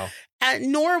retiree. No.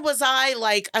 And nor was I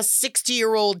like a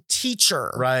 60-year-old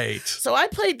teacher. Right. So I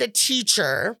played the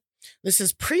teacher. This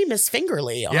is pre-Miss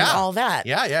Fingerly on all that.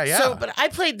 Yeah. So, but I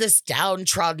played this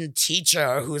downtrodden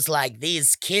teacher who's like,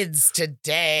 these kids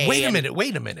today. Wait a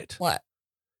minute. What?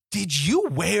 Did you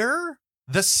wear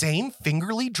the same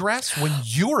Fingerly dress when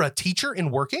you were a teacher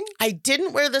in working? I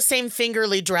didn't wear the same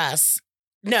Fingerly dress.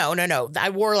 No. I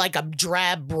wore like a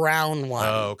drab brown one.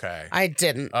 Oh, okay. I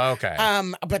didn't. Okay.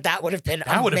 But that would have been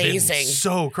that would have been amazing.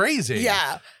 so crazy.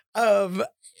 Yeah.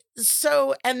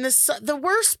 So, and the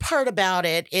worst part about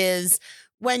it is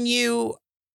when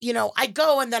I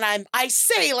go and then I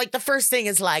say like the first thing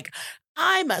is like,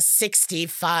 I'm a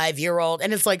 65-year-old,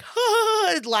 and it's like,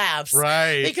 it laughs.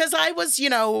 Right. Because I was,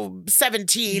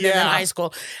 17 and in high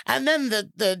school. And then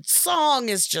the song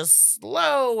is just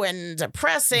slow and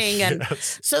depressing. And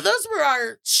so those were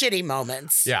our shitty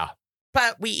moments. Yeah.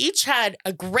 But we each had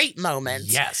a great moment.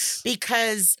 Yes.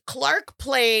 Because Clark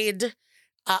played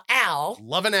Al.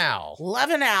 Lovin'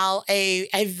 Al,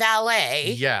 a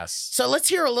valet. Yes. So let's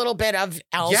hear a little bit of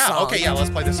Al's song. Okay, let's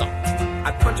play this song.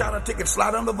 I punch out a ticket,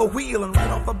 slide under the wheel, and right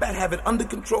off the bat have it under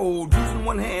control. Using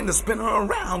one hand to spin her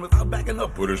around without backing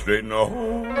up, put her straight in the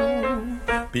hole.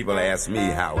 People ask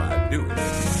me how I do it.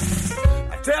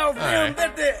 I tell them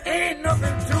that there ain't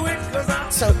nothing to it, 'cause I'm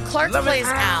So Clark plays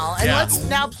Al, and Yeah. let's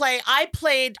now play. I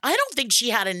don't think she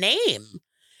had a name,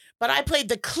 but I played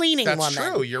the cleaning woman. That's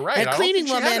true. You're right. The I don't cleaning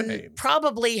think she had a woman name.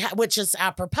 probably, which is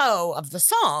apropos of the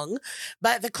song,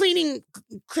 but the cleaning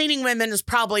women is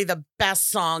probably the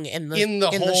best song in the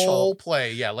whole show.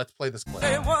 play. Yeah, let's play this clip.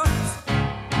 There was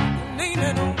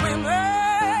needed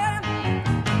women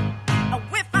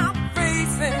without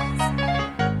faces,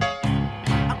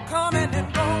 coming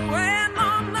and going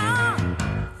on the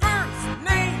first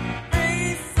name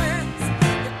basis.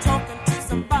 You're talking to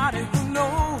somebody who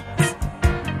knows,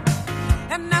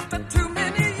 and after too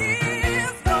many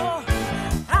years, no,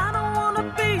 I don't want to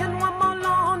be in one more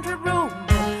laundry room.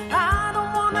 I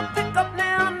don't want to pick up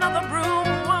now another broom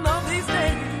one of these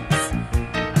days.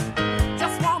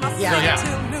 Just want to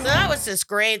So that was this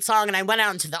great song, and I went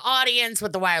out into the audience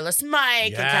with the wireless mic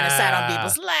and kind of sat on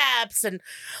people's laps, and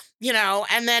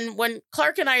and then when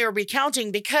Clark and I are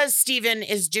recounting, because Stephen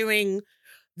is doing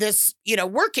this,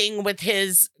 working with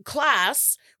his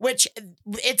class, which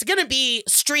it's going to be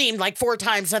streamed like 4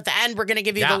 times at the end. We're going to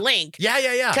give you the link.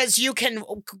 Yeah. Because you can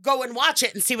go and watch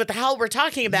it and see what the hell we're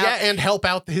talking about. Yeah, and help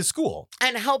out his school.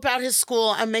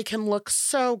 And make him look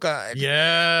so good.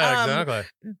 Yeah, exactly.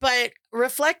 But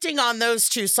reflecting on those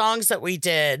 2 songs that we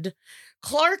did,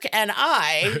 Clark and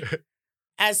I,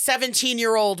 as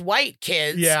 17-year-old white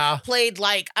kids, played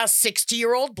like a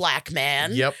 60-year-old black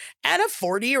man and a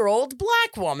 40-year-old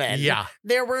black woman. Yeah.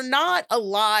 There were not a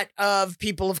lot of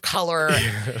people of color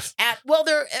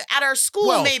they're at our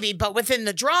school maybe, but within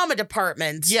the drama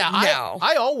department, no.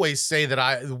 I always say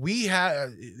that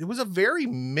it was a very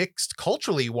mixed,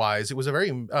 culturally wise. It was a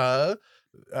very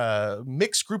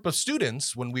mixed group of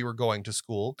students when we were going to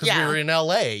school, because we were in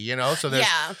LA, so there's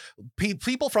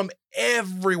people from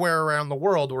everywhere around the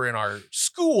world were in our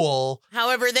school.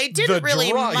 However, they didn't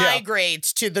really migrate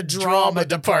to the drama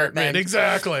department.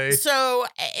 Exactly. So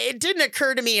it didn't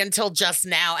occur to me until just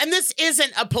now. And this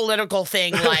isn't a political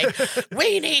thing like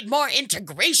we need more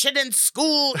integration in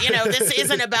school. This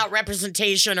isn't about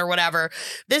representation or whatever.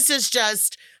 This is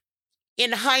just,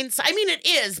 in hindsight, I mean, it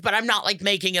is, but I'm not like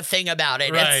making a thing about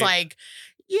it. Right. It's like,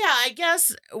 I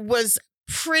guess was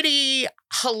pretty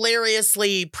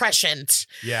hilariously prescient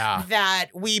that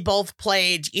we both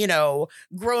played,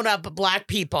 grown-up black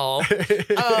people.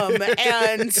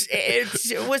 And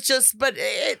it was just, but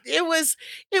it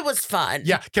was fun.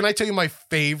 Yeah. Can I tell you my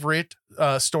favorite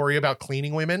story about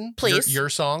cleaning women? Please. Your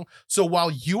song. So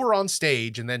while you were on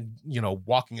stage and then,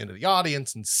 walking into the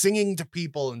audience and singing to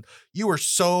people, and you were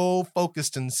so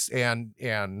focused and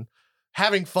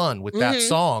having fun with that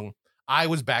song, I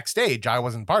was backstage. I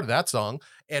wasn't part of that song.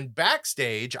 And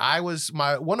backstage, I was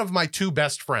one of my 2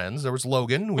 best friends. There was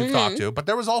Logan, we've talked to, but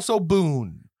there was also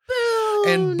Boone.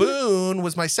 And Boone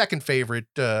was my second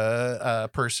favorite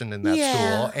person in that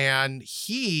school. And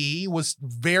he was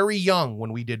very young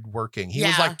when we did working. He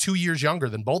was like 2 years younger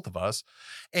than both of us.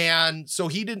 And so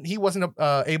he wasn't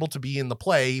able to be in the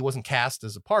play. He wasn't cast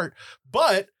as a part,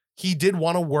 but he did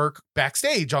want to work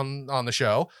backstage on the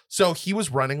show. So he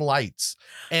was running lights,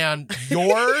 and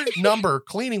your number,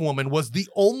 Cleaning Woman, was the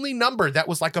only number that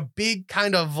was like a big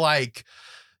kind of like,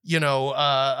 Motowny,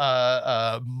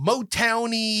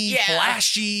 Yeah.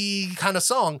 flashy kind of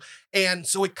song. And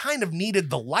so it kind of needed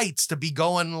the lights to be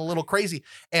going a little crazy.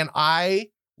 And I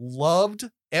loved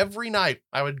every night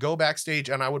I would go backstage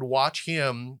and I would watch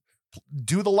him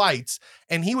do the lights,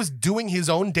 and he was doing his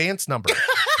own dance number.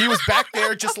 He was back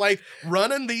there just like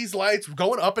running these lights,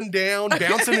 going up and down,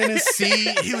 bouncing in his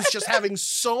seat. He was just having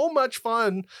so much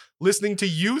fun listening to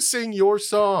you sing your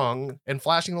song and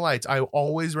flashing the lights. I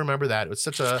always remember that. It was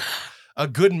such a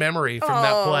good memory from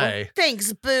that play.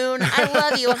 Thanks, Boone. I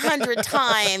love you 100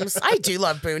 times. I do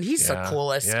love Boone. He's the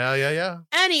coolest. Yeah.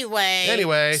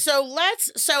 Anyway. So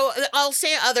I'll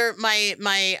say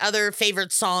my other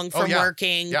favorite song from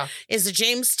Working is a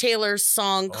James Taylor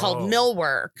song called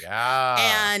Millwork.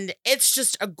 Yeah. And it's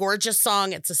just a gorgeous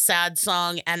song. It's a sad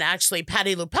song. And actually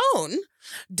Patti LuPone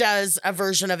does a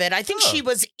version of it. I think she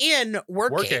was in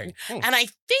Working. And I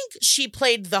think she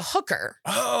played the hooker.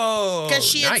 Oh, because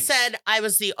she had said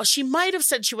she might have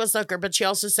said she was the hooker, but she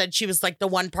also said she was like the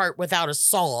one part without a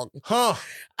song. Huh.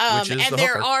 And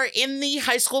there are in the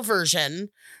high school version,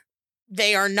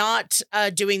 they are not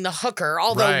doing the hooker,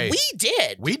 although we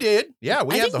did. We did. Yeah,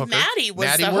 we had the hooker. Maddie was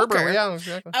Maddie the Werber, hooker. Yeah,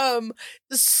 exactly.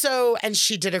 And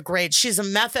she did she's a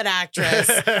method actress.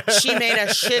 She made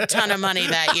a shit ton of money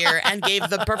that year and gave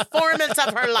the performance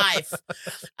of her life.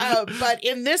 But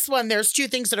in this one, there's two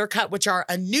things that are cut, which are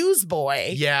a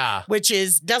newsboy. Yeah. Which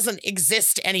doesn't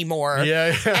exist anymore.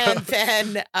 Yeah. And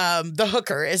then the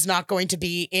hooker is not going to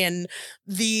be in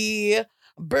the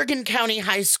Bergen County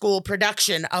High School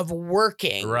production of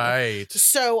Working. Right.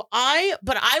 So I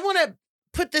want to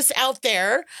put this out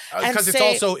there because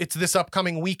it's this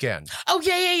upcoming weekend. Oh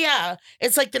yeah.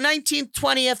 It's like the 19th,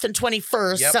 20th, and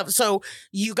 21st. Yep. So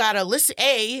you gotta listen.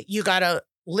 You gotta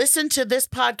listen to this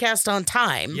podcast on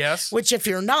time. Yes. Which if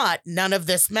you're not, none of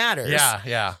this matters.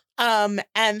 Yeah. And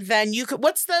then you could.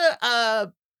 What's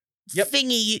the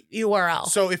thingy URL?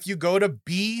 So if you go to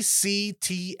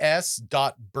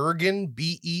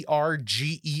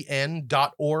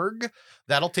bcts.bergen.org,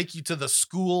 that'll take you to the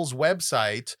school's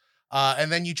website. And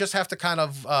then you just have to kind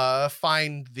of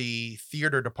find the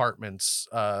theater department's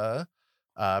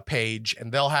page,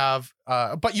 and they'll have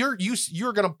but you're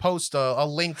going to post a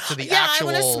link to the actual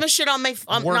I want to smush it on my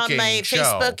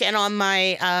Facebook and on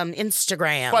my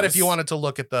Instagram. But if you wanted to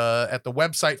look at the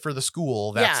website for the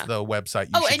school, that's the website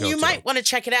you should go you to. might want to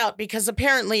check it out because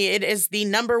apparently it is the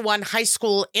 #1 high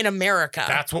school in America.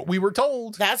 That's what we were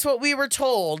told.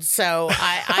 So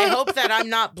I hope that I'm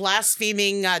not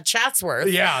blaspheming Chatsworth.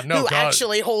 Yeah, no, who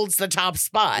actually holds the top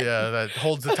spot. Yeah, that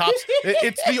holds the top.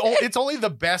 It's only the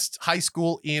best high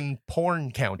school in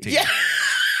Porn County. Yeah.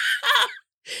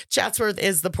 Chatsworth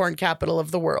is the porn capital of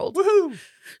the world. Woohoo!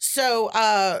 So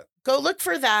go look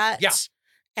for that. Yeah.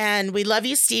 And we love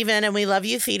you, Stephen, and we love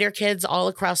you, theater kids all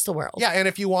across the world. Yeah, and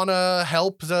if you want to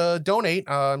help donate,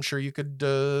 I'm sure you could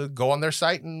go on their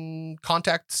site and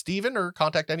contact Stephen or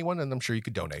contact anyone, and I'm sure you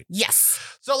could donate. Yes.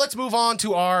 So let's move on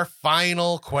to our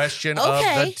final question of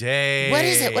the day. What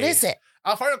is it?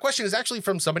 Our final question is actually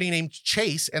from somebody named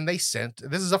Chase, and this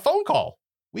is a phone call.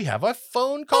 We have a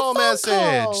phone call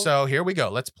message. So here we go.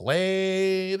 Let's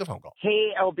play the phone call. Hey,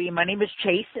 LB. My name is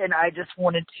Chase, and I just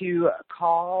wanted to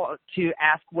call to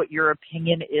ask what your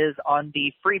opinion is on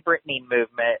the Free Britney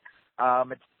movement.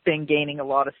 It's been gaining a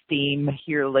lot of steam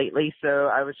here lately, so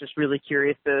I was just really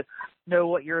curious to know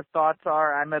what your thoughts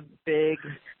are. I'm a big,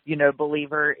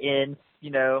 believer in,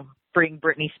 freeing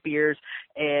Britney Spears,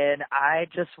 and I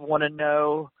just want to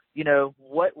know,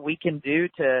 what we can do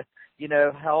to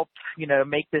help,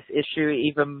 make this issue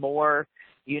even more,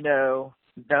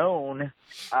 known,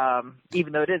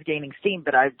 even though it is gaining steam,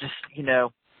 but I just,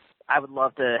 I would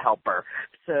love to help her.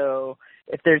 So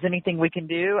if there's anything we can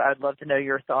do, I'd love to know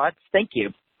your thoughts. Thank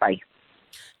you. Bye.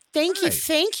 Thank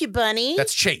you, Bunny.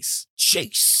 That's Chase.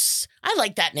 Chase. I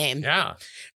like that name. Yeah.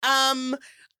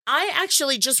 I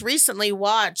actually just recently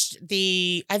watched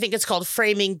I think it's called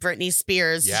Framing Britney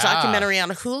Spears documentary on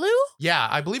Hulu. Yeah,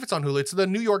 I believe it's on Hulu. It's the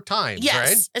New York Times,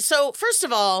 right? So first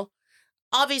of all,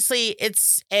 obviously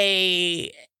it's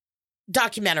a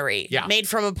documentary made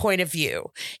from a point of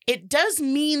view. It does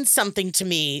mean something to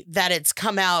me that it's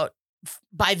come out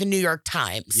by the New York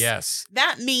Times. Yes.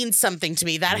 That means something to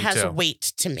me. That has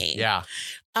weight to me. Yeah.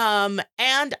 And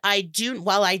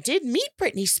while I did meet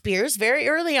Britney Spears very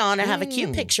early on, I have a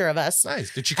cute picture of us.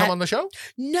 Nice. Did she come on the show?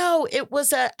 No,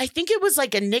 I think it was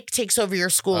like a Nick Takes Over Your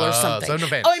School or something. So an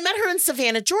event. Oh, I met her in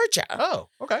Savannah, Georgia. Oh,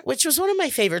 okay. Which was one of my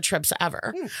favorite trips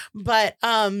ever. But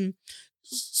I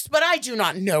do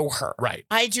not know her. Right.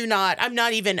 I'm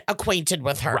not even acquainted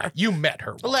with her. Right. You met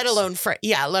her once. Let alone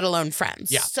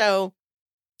friends. Yeah. So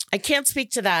I can't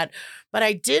speak to that, but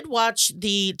I did watch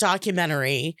the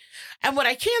documentary. And what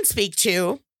I can speak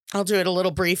to, I'll do it a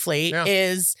little briefly,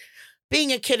 is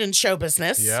being a kid in show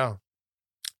business. Yeah.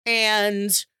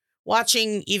 And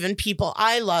watching even people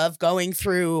I love going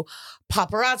through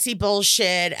paparazzi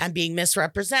bullshit and being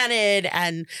misrepresented.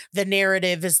 And the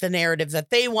narrative is the narrative that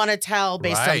they want to tell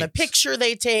based on the picture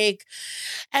they take.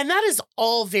 And that is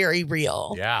all very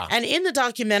real. Yeah. And in the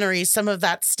documentary, some of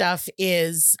that stuff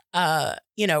is,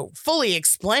 fully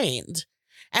explained.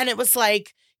 And it was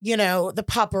like, the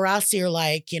paparazzi are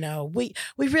like,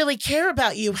 we really care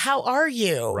about you. How are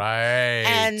you? Right.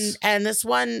 And this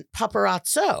one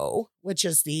paparazzo, which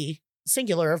is the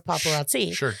singular of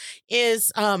paparazzi,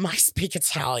 is I speak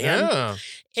Italian. Yeah.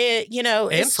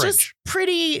 It's French. just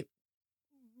pretty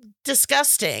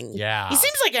disgusting. Yeah. He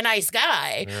seems like a nice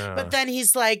guy, but then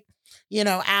he's like,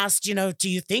 asked, do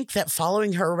you think that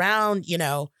following her around,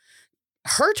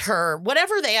 hurt her,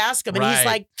 whatever they ask him. And he's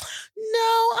like, no,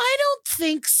 I don't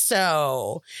think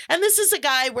so. And this is a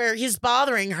guy where he's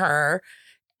bothering her.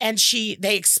 And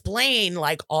they explain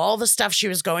like all the stuff she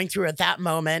was going through at that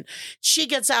moment. She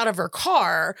gets out of her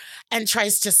car and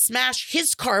tries to smash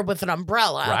his car with an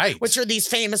umbrella, which are these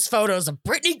famous photos of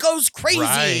Britney goes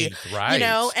crazy, right.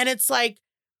 And it's like,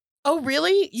 oh,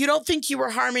 really? You don't think you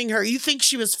were harming her? You think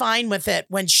she was fine with it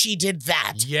when she did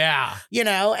that? Yeah.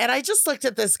 And I just looked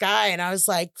at this guy and I was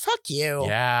like, fuck you.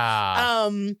 Yeah.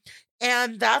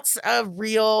 And that's a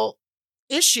real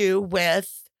issue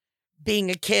with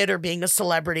being a kid or being a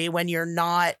celebrity when you're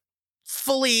not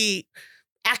fully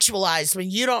actualized, when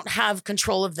you don't have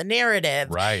control of the narrative,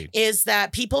 is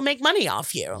that people make money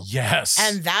off you. Yes.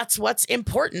 And that's what's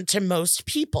important to most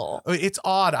people. It's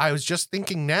odd. I was just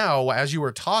thinking now as you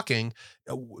were talking,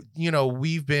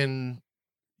 we've been,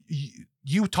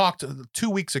 you talked 2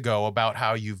 weeks ago about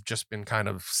how you've just been kind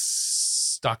of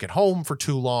stuck at home for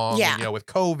too long. Yeah. And, with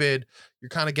COVID, you're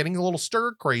kind of getting a little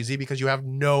stir crazy because you have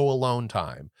no alone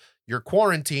time. You're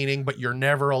quarantining, but you're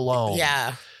never alone.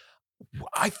 Yeah.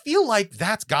 I feel like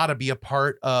that's got to be a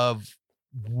part of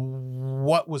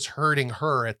what was hurting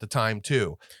her at the time,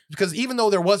 too. Because even though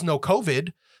there was no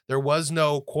COVID, there was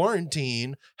no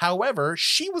quarantine. However,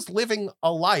 she was living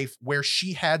a life where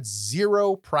she had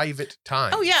zero private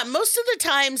time. Oh, yeah. Most of the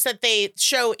times that they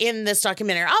show in this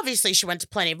documentary, obviously she went to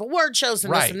plenty of award shows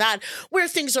and this and that, where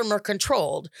things are more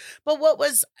controlled. But what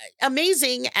was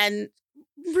amazing and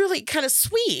really kind of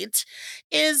sweet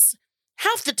is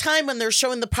half the time when they're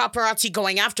showing the paparazzi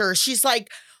going after her, she's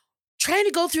like trying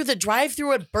to go through the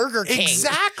drive-thru at Burger King.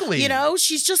 Exactly.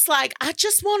 She's just like, I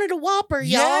just wanted a Whopper,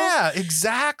 y'all. Yeah,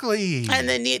 exactly. And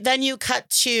then you cut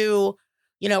to,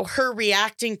 her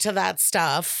reacting to that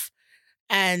stuff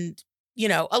and,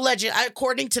 alleged,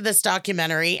 according to this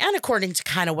documentary and according to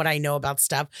kind of what I know about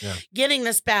stuff, getting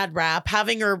this bad rap,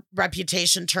 having her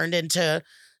reputation turned into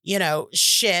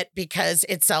shit because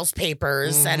it sells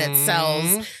papers and it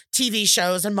sells TV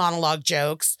shows and monologue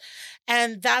jokes.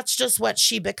 And that's just what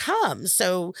she becomes.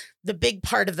 So the big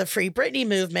part of the Free Britney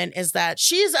movement is that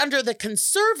she is under the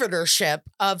conservatorship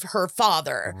of her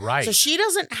father. Right. So she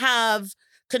doesn't have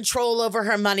control over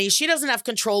her money. She doesn't have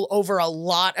control over a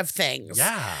lot of things.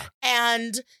 Yeah.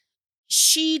 And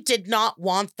she did not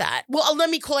want that. Well,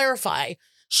 let me clarify.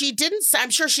 She didn't, I'm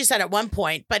sure she said at one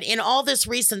point, but in all this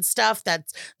recent stuff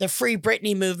that the Free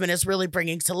Britney movement is really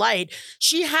bringing to light,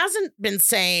 she hasn't been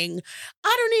saying,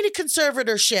 I don't need a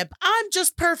conservatorship. I'm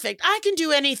just perfect. I can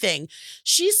do anything.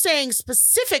 She's saying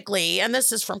specifically, and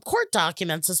this is from court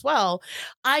documents as well,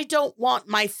 I don't want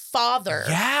my father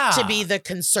to be the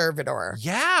conservator.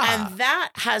 Yeah. And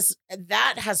that has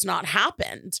not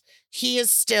happened. He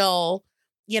is still...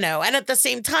 and at the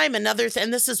same time, and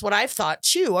this is what I've thought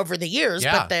too over the years,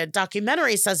 but the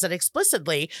documentary says it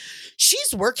explicitly,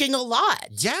 she's working a lot.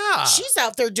 Yeah. She's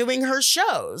out there doing her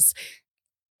shows.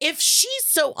 If she's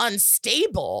so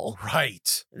unstable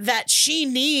that she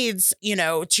needs,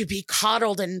 to be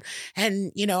coddled and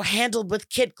handled with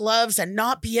kid gloves and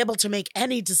not be able to make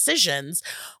any decisions,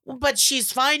 but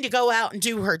she's fine to go out and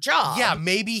do her job. Yeah,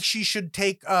 maybe she should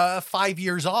take 5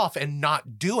 years off and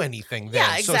not do anything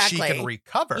then so she can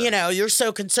recover. You're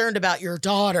so concerned about your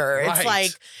daughter. It's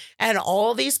like, and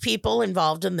all these people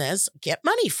involved in this get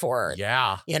money for it.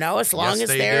 Yeah. As long as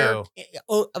they're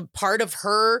a part of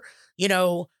her,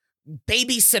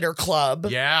 babysitter club.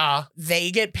 Yeah. They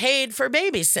get paid for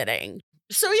babysitting.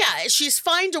 So yeah, she's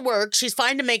fine to work. She's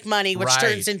fine to make money, which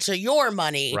turns into your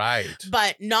money. Right.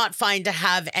 But not fine to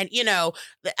have. And,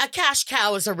 a cash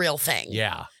cow is a real thing.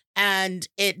 Yeah. And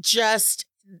it just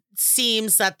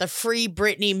seems that the Free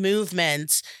Britney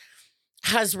movement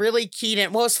has really keyed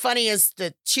in. What's funny is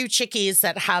the two chickies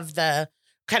that have the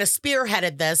kind of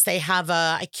spearheaded this. They have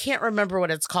I can't remember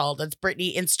what it's called. It's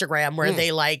Britney Instagram, where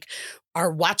they like are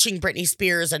watching Britney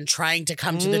Spears and trying to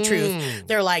come to the truth.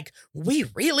 They're like, we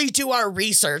really do our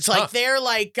research. Like they're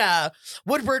like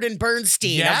Woodward and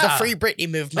Bernstein of the Free Britney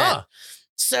movement.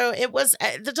 So it was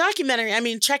the documentary. I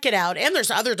mean, check it out. And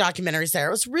there's other documentaries there.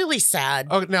 It was really sad.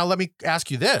 Oh, now let me ask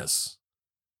you this.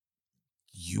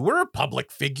 You were a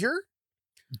public figure?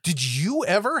 Did you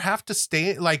ever have to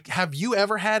stay, like, have you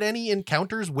ever had any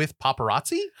encounters with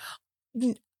paparazzi?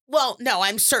 Well, no,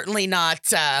 I'm certainly not.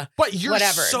 But you're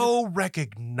whatever. so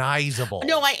recognizable.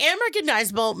 No, I am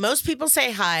recognizable. Most people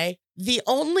say hi. The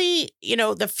only,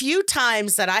 the few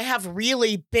times that I have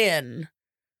really been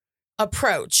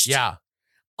approached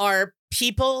are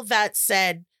people that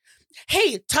said,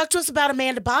 hey, talk to us about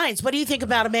Amanda Bynes. What do you think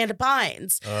about Amanda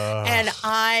Bynes? And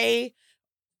I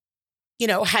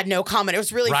had no comment. It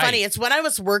was really funny. It's when I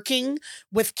was working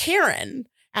with Karen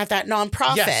at that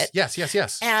nonprofit.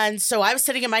 Yes. And so I was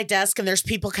sitting at my desk and there's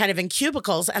people kind of in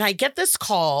cubicles and I get this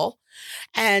call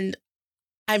and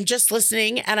I'm just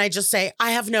listening and I just say,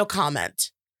 I have no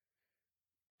comment.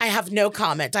 I have no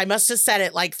comment. I must have said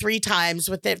it like 3 times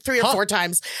with it, 3 or 4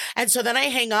 times. And so then I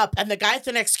hang up and the guy at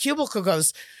the next cubicle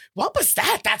goes, what was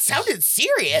that? That sounded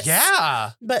serious.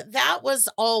 Yeah. But that was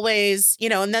always,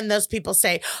 and then those people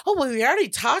say, oh, well, we already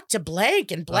talked to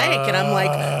blank and blank. And I'm like,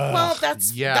 well,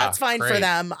 that's fine for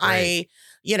them. Great.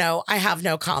 I have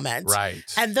no comment. Right.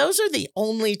 And those are the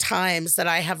only times that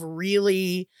I have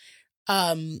really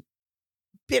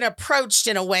been approached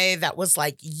in a way that was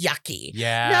like yucky.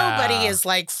 Yeah. Nobody is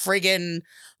like friggin'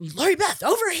 Lori Beth,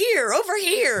 over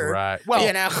here. Right.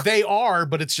 Well, they are,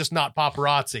 but it's just not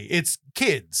paparazzi. It's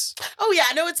kids. Oh,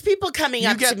 yeah. No, it's people coming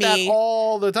up to me. You get that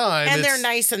all the time. And they're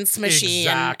nice and smushy.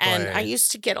 Exactly. And I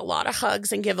used to get a lot of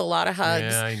hugs and give a lot of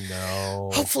hugs. Yeah, I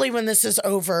know. Hopefully when this is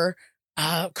over,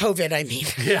 COVID, I mean.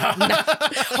 Yeah.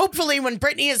 Hopefully when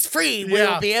Britney is free,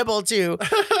 we'll be able to.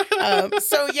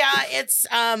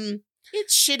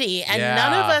 It's shitty, and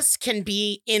none of us can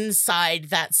be inside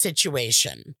that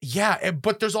situation. Yeah,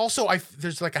 but there's also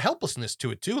there's like a helplessness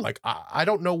to it too. Like I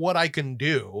don't know what I can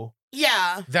do.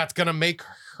 Yeah, that's gonna make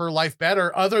her life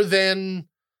better, other than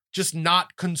just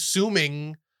not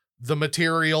consuming the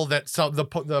material that the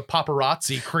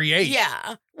paparazzi create.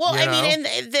 Yeah. Well, I mean,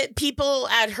 and the people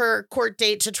at her court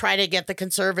date to try to get the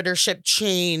conservatorship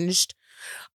changed.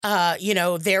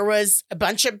 There was a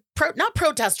bunch of not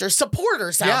protesters,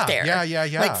 supporters out there.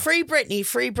 Yeah. Like free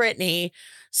Britney.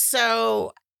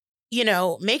 So,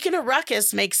 making a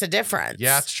ruckus makes a difference.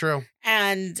 Yeah, it's true.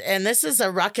 And this is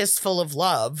a ruckus full of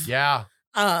love. Yeah.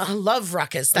 Love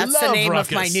Ruckus. That's the name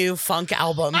of my new funk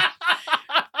album.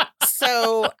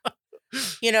 So,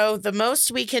 the most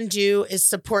we can do is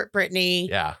support Britney.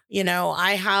 Yeah.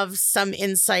 I have some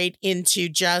insight into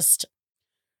just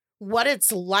what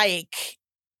it's like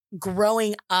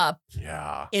growing up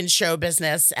in show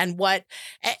business and I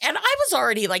was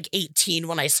already like 18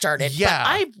 when I started. Yeah. But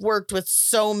I've worked with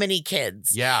so many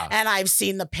kids. Yeah. And I've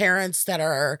seen the parents that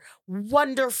are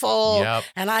wonderful. Yep.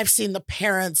 And I've seen the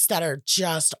parents that are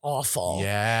just awful.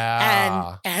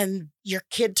 Yeah. And your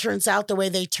kid turns out the way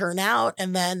they turn out.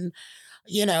 And then,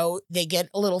 they get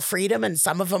a little freedom and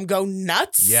some of them go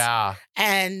nuts. Yeah.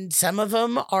 And some of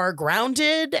them are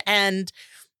grounded, and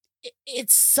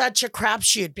it's such a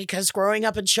crapshoot because growing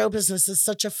up in show business is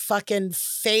such a fucking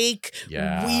fake,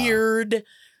 weird,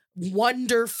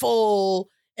 wonderful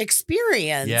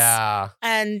experience. Yeah.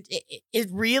 And it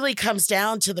really comes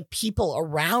down to the people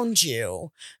around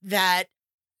you that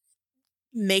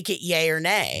make it yay or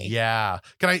nay. Yeah.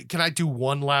 Can I do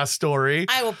one last story?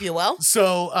 I hope you will.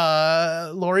 So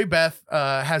Lori Beth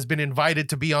has been invited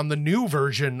to be on the new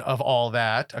version of All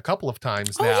That a couple of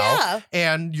times now. Yeah.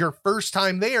 And your first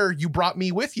time there, you brought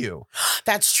me with you.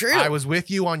 That's true. I was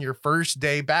with you on your first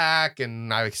day back,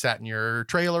 and I sat in your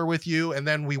trailer with you, and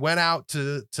then we went out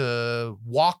to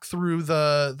walk through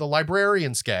the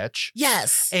librarian sketch.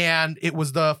 Yes. And it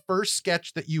was the first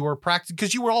sketch that you were practicing,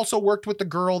 because you were also worked with the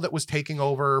girl that was taking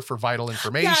over for Vital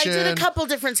Information. Yeah, I did a couple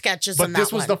different sketches. But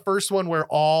this was the first one where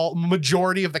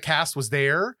majority of the cast was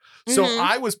there. So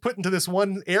I was put into this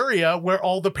one area where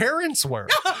all the parents were.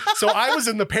 So I was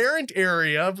in the parent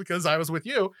area because I was with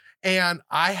you. And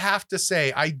I have to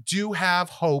say, I do have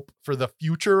hope for the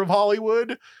future of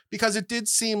Hollywood, because it did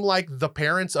seem like the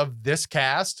parents of this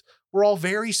cast were all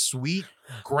very sweet,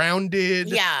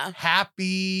 grounded,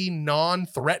 happy,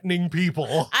 non-threatening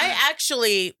people. I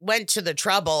actually went to the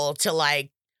trouble to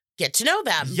get to know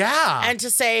them. Yeah. And to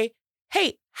say,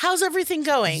 hey, how's everything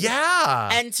going?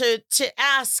 Yeah. And to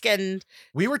ask, and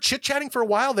we were chit-chatting for a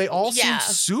while. They all seemed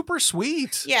super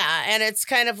sweet. Yeah. And it's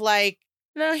kind of like,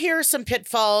 no, here are some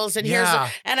pitfalls, and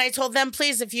and I told them,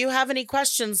 please, if you have any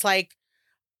questions, like,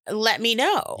 let me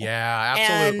know. Yeah,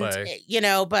 absolutely. And, you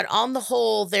know, but on the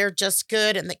whole, they're just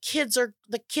good, and the kids are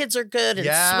good and sweet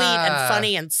and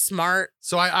funny and smart.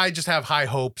 So I just have high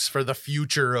hopes for the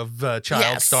future of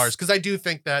child stars, because I do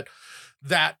think that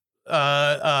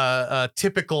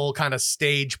typical kind of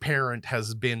stage parent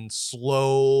has been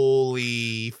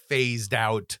slowly phased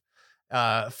out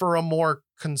for a more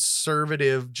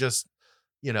conservative, just,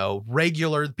 you know,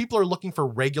 regular. People are looking for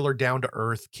regular, down to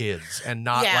earth kids, and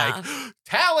not like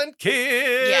talent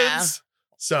kids. Yeah.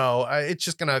 So it's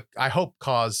just gonna, I hope,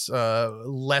 cause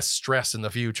less stress in the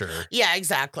future. Yeah,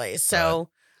 exactly. So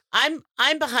I'm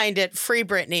behind it. Free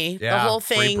Britney. Yeah, the whole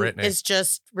free thing Britney. is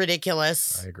just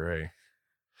ridiculous. I agree.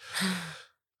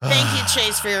 Thank you,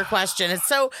 Chase, for your question.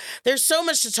 There's so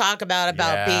much to talk about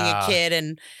being a kid,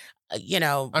 and you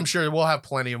know, I'm sure we'll have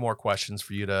plenty of more questions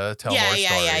for you to tell more stories.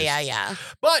 Yeah.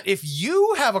 But if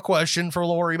you have a question for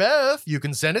Lori Beth, you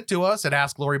can send it to us at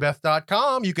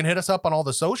AskLoriBeth.com. You can hit us up on all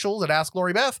the socials at Ask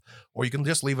Lori Beth, or you can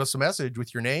just leave us a message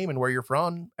with your name and where you're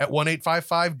from at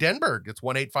 1-855-DENBERG. It's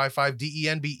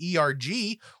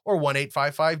 1-855-DENBERG, or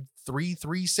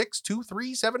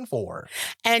 1-855-336-2374.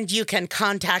 And you can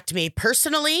contact me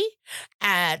personally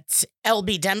at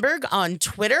LB Denberg on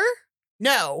Twitter.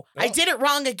 No, I did it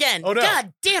wrong again. Oh, no.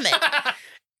 God damn it.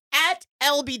 At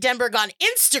LB Denberg on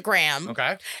Instagram.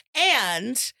 Okay.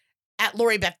 And at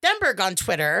Lori Beth Denberg on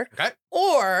Twitter. Okay.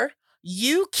 Or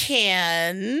you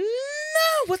can...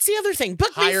 What's the other thing?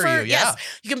 Book me for... Yes,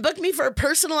 you can book me for a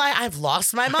personalized... I've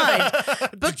lost my mind.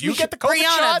 Did you get the COVID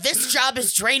Brianna, shot? this job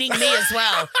is draining me as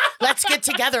well. Let's get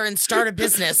together and start a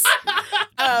business.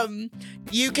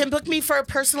 You can book me for a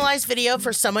personalized video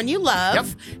for someone you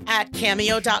love at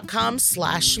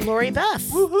cameo.com/Lori Beth.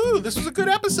 Woohoo! This was a good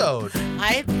episode.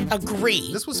 I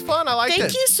agree. This was fun. I liked it.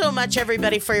 Thank you so much,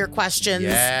 everybody, for your questions.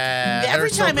 Yeah. Every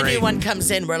they're so time a new great. one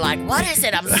comes in, we're like, what is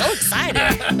it? I'm so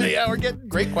excited. Yeah, we're getting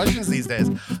great questions these days.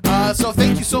 So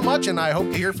thank you so much, and I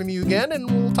hope to hear from you again, and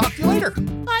we'll talk to you later.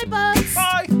 Bye, buds.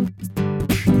 Bye.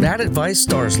 Bad Advice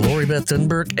stars Lori Beth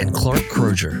Denberg and Clark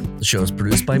Crozier. The show is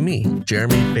produced by me,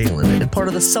 Jeremy Balin, and part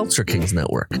of the Seltzer Kings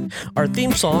Network. Our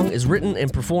theme song is written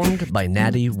and performed by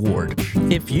Natty Ward.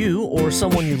 If you or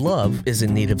someone you love is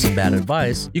in need of some bad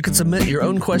advice, you can submit your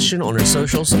own question on our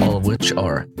socials, all of which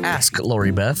are Ask Lori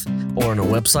Beth, or on our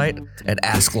website at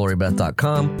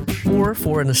AskLoriBeth.com, or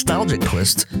for a nostalgic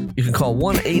twist, you can call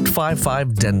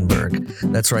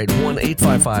 1-855-DENBERG. That's right,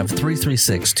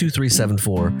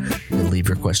 1-855-336-2374, and leave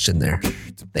your question there.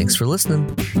 Thanks for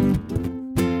listening.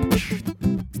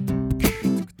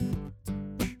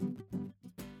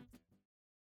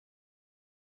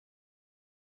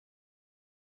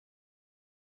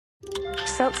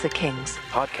 Seltzer Kings.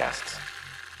 Podcasts.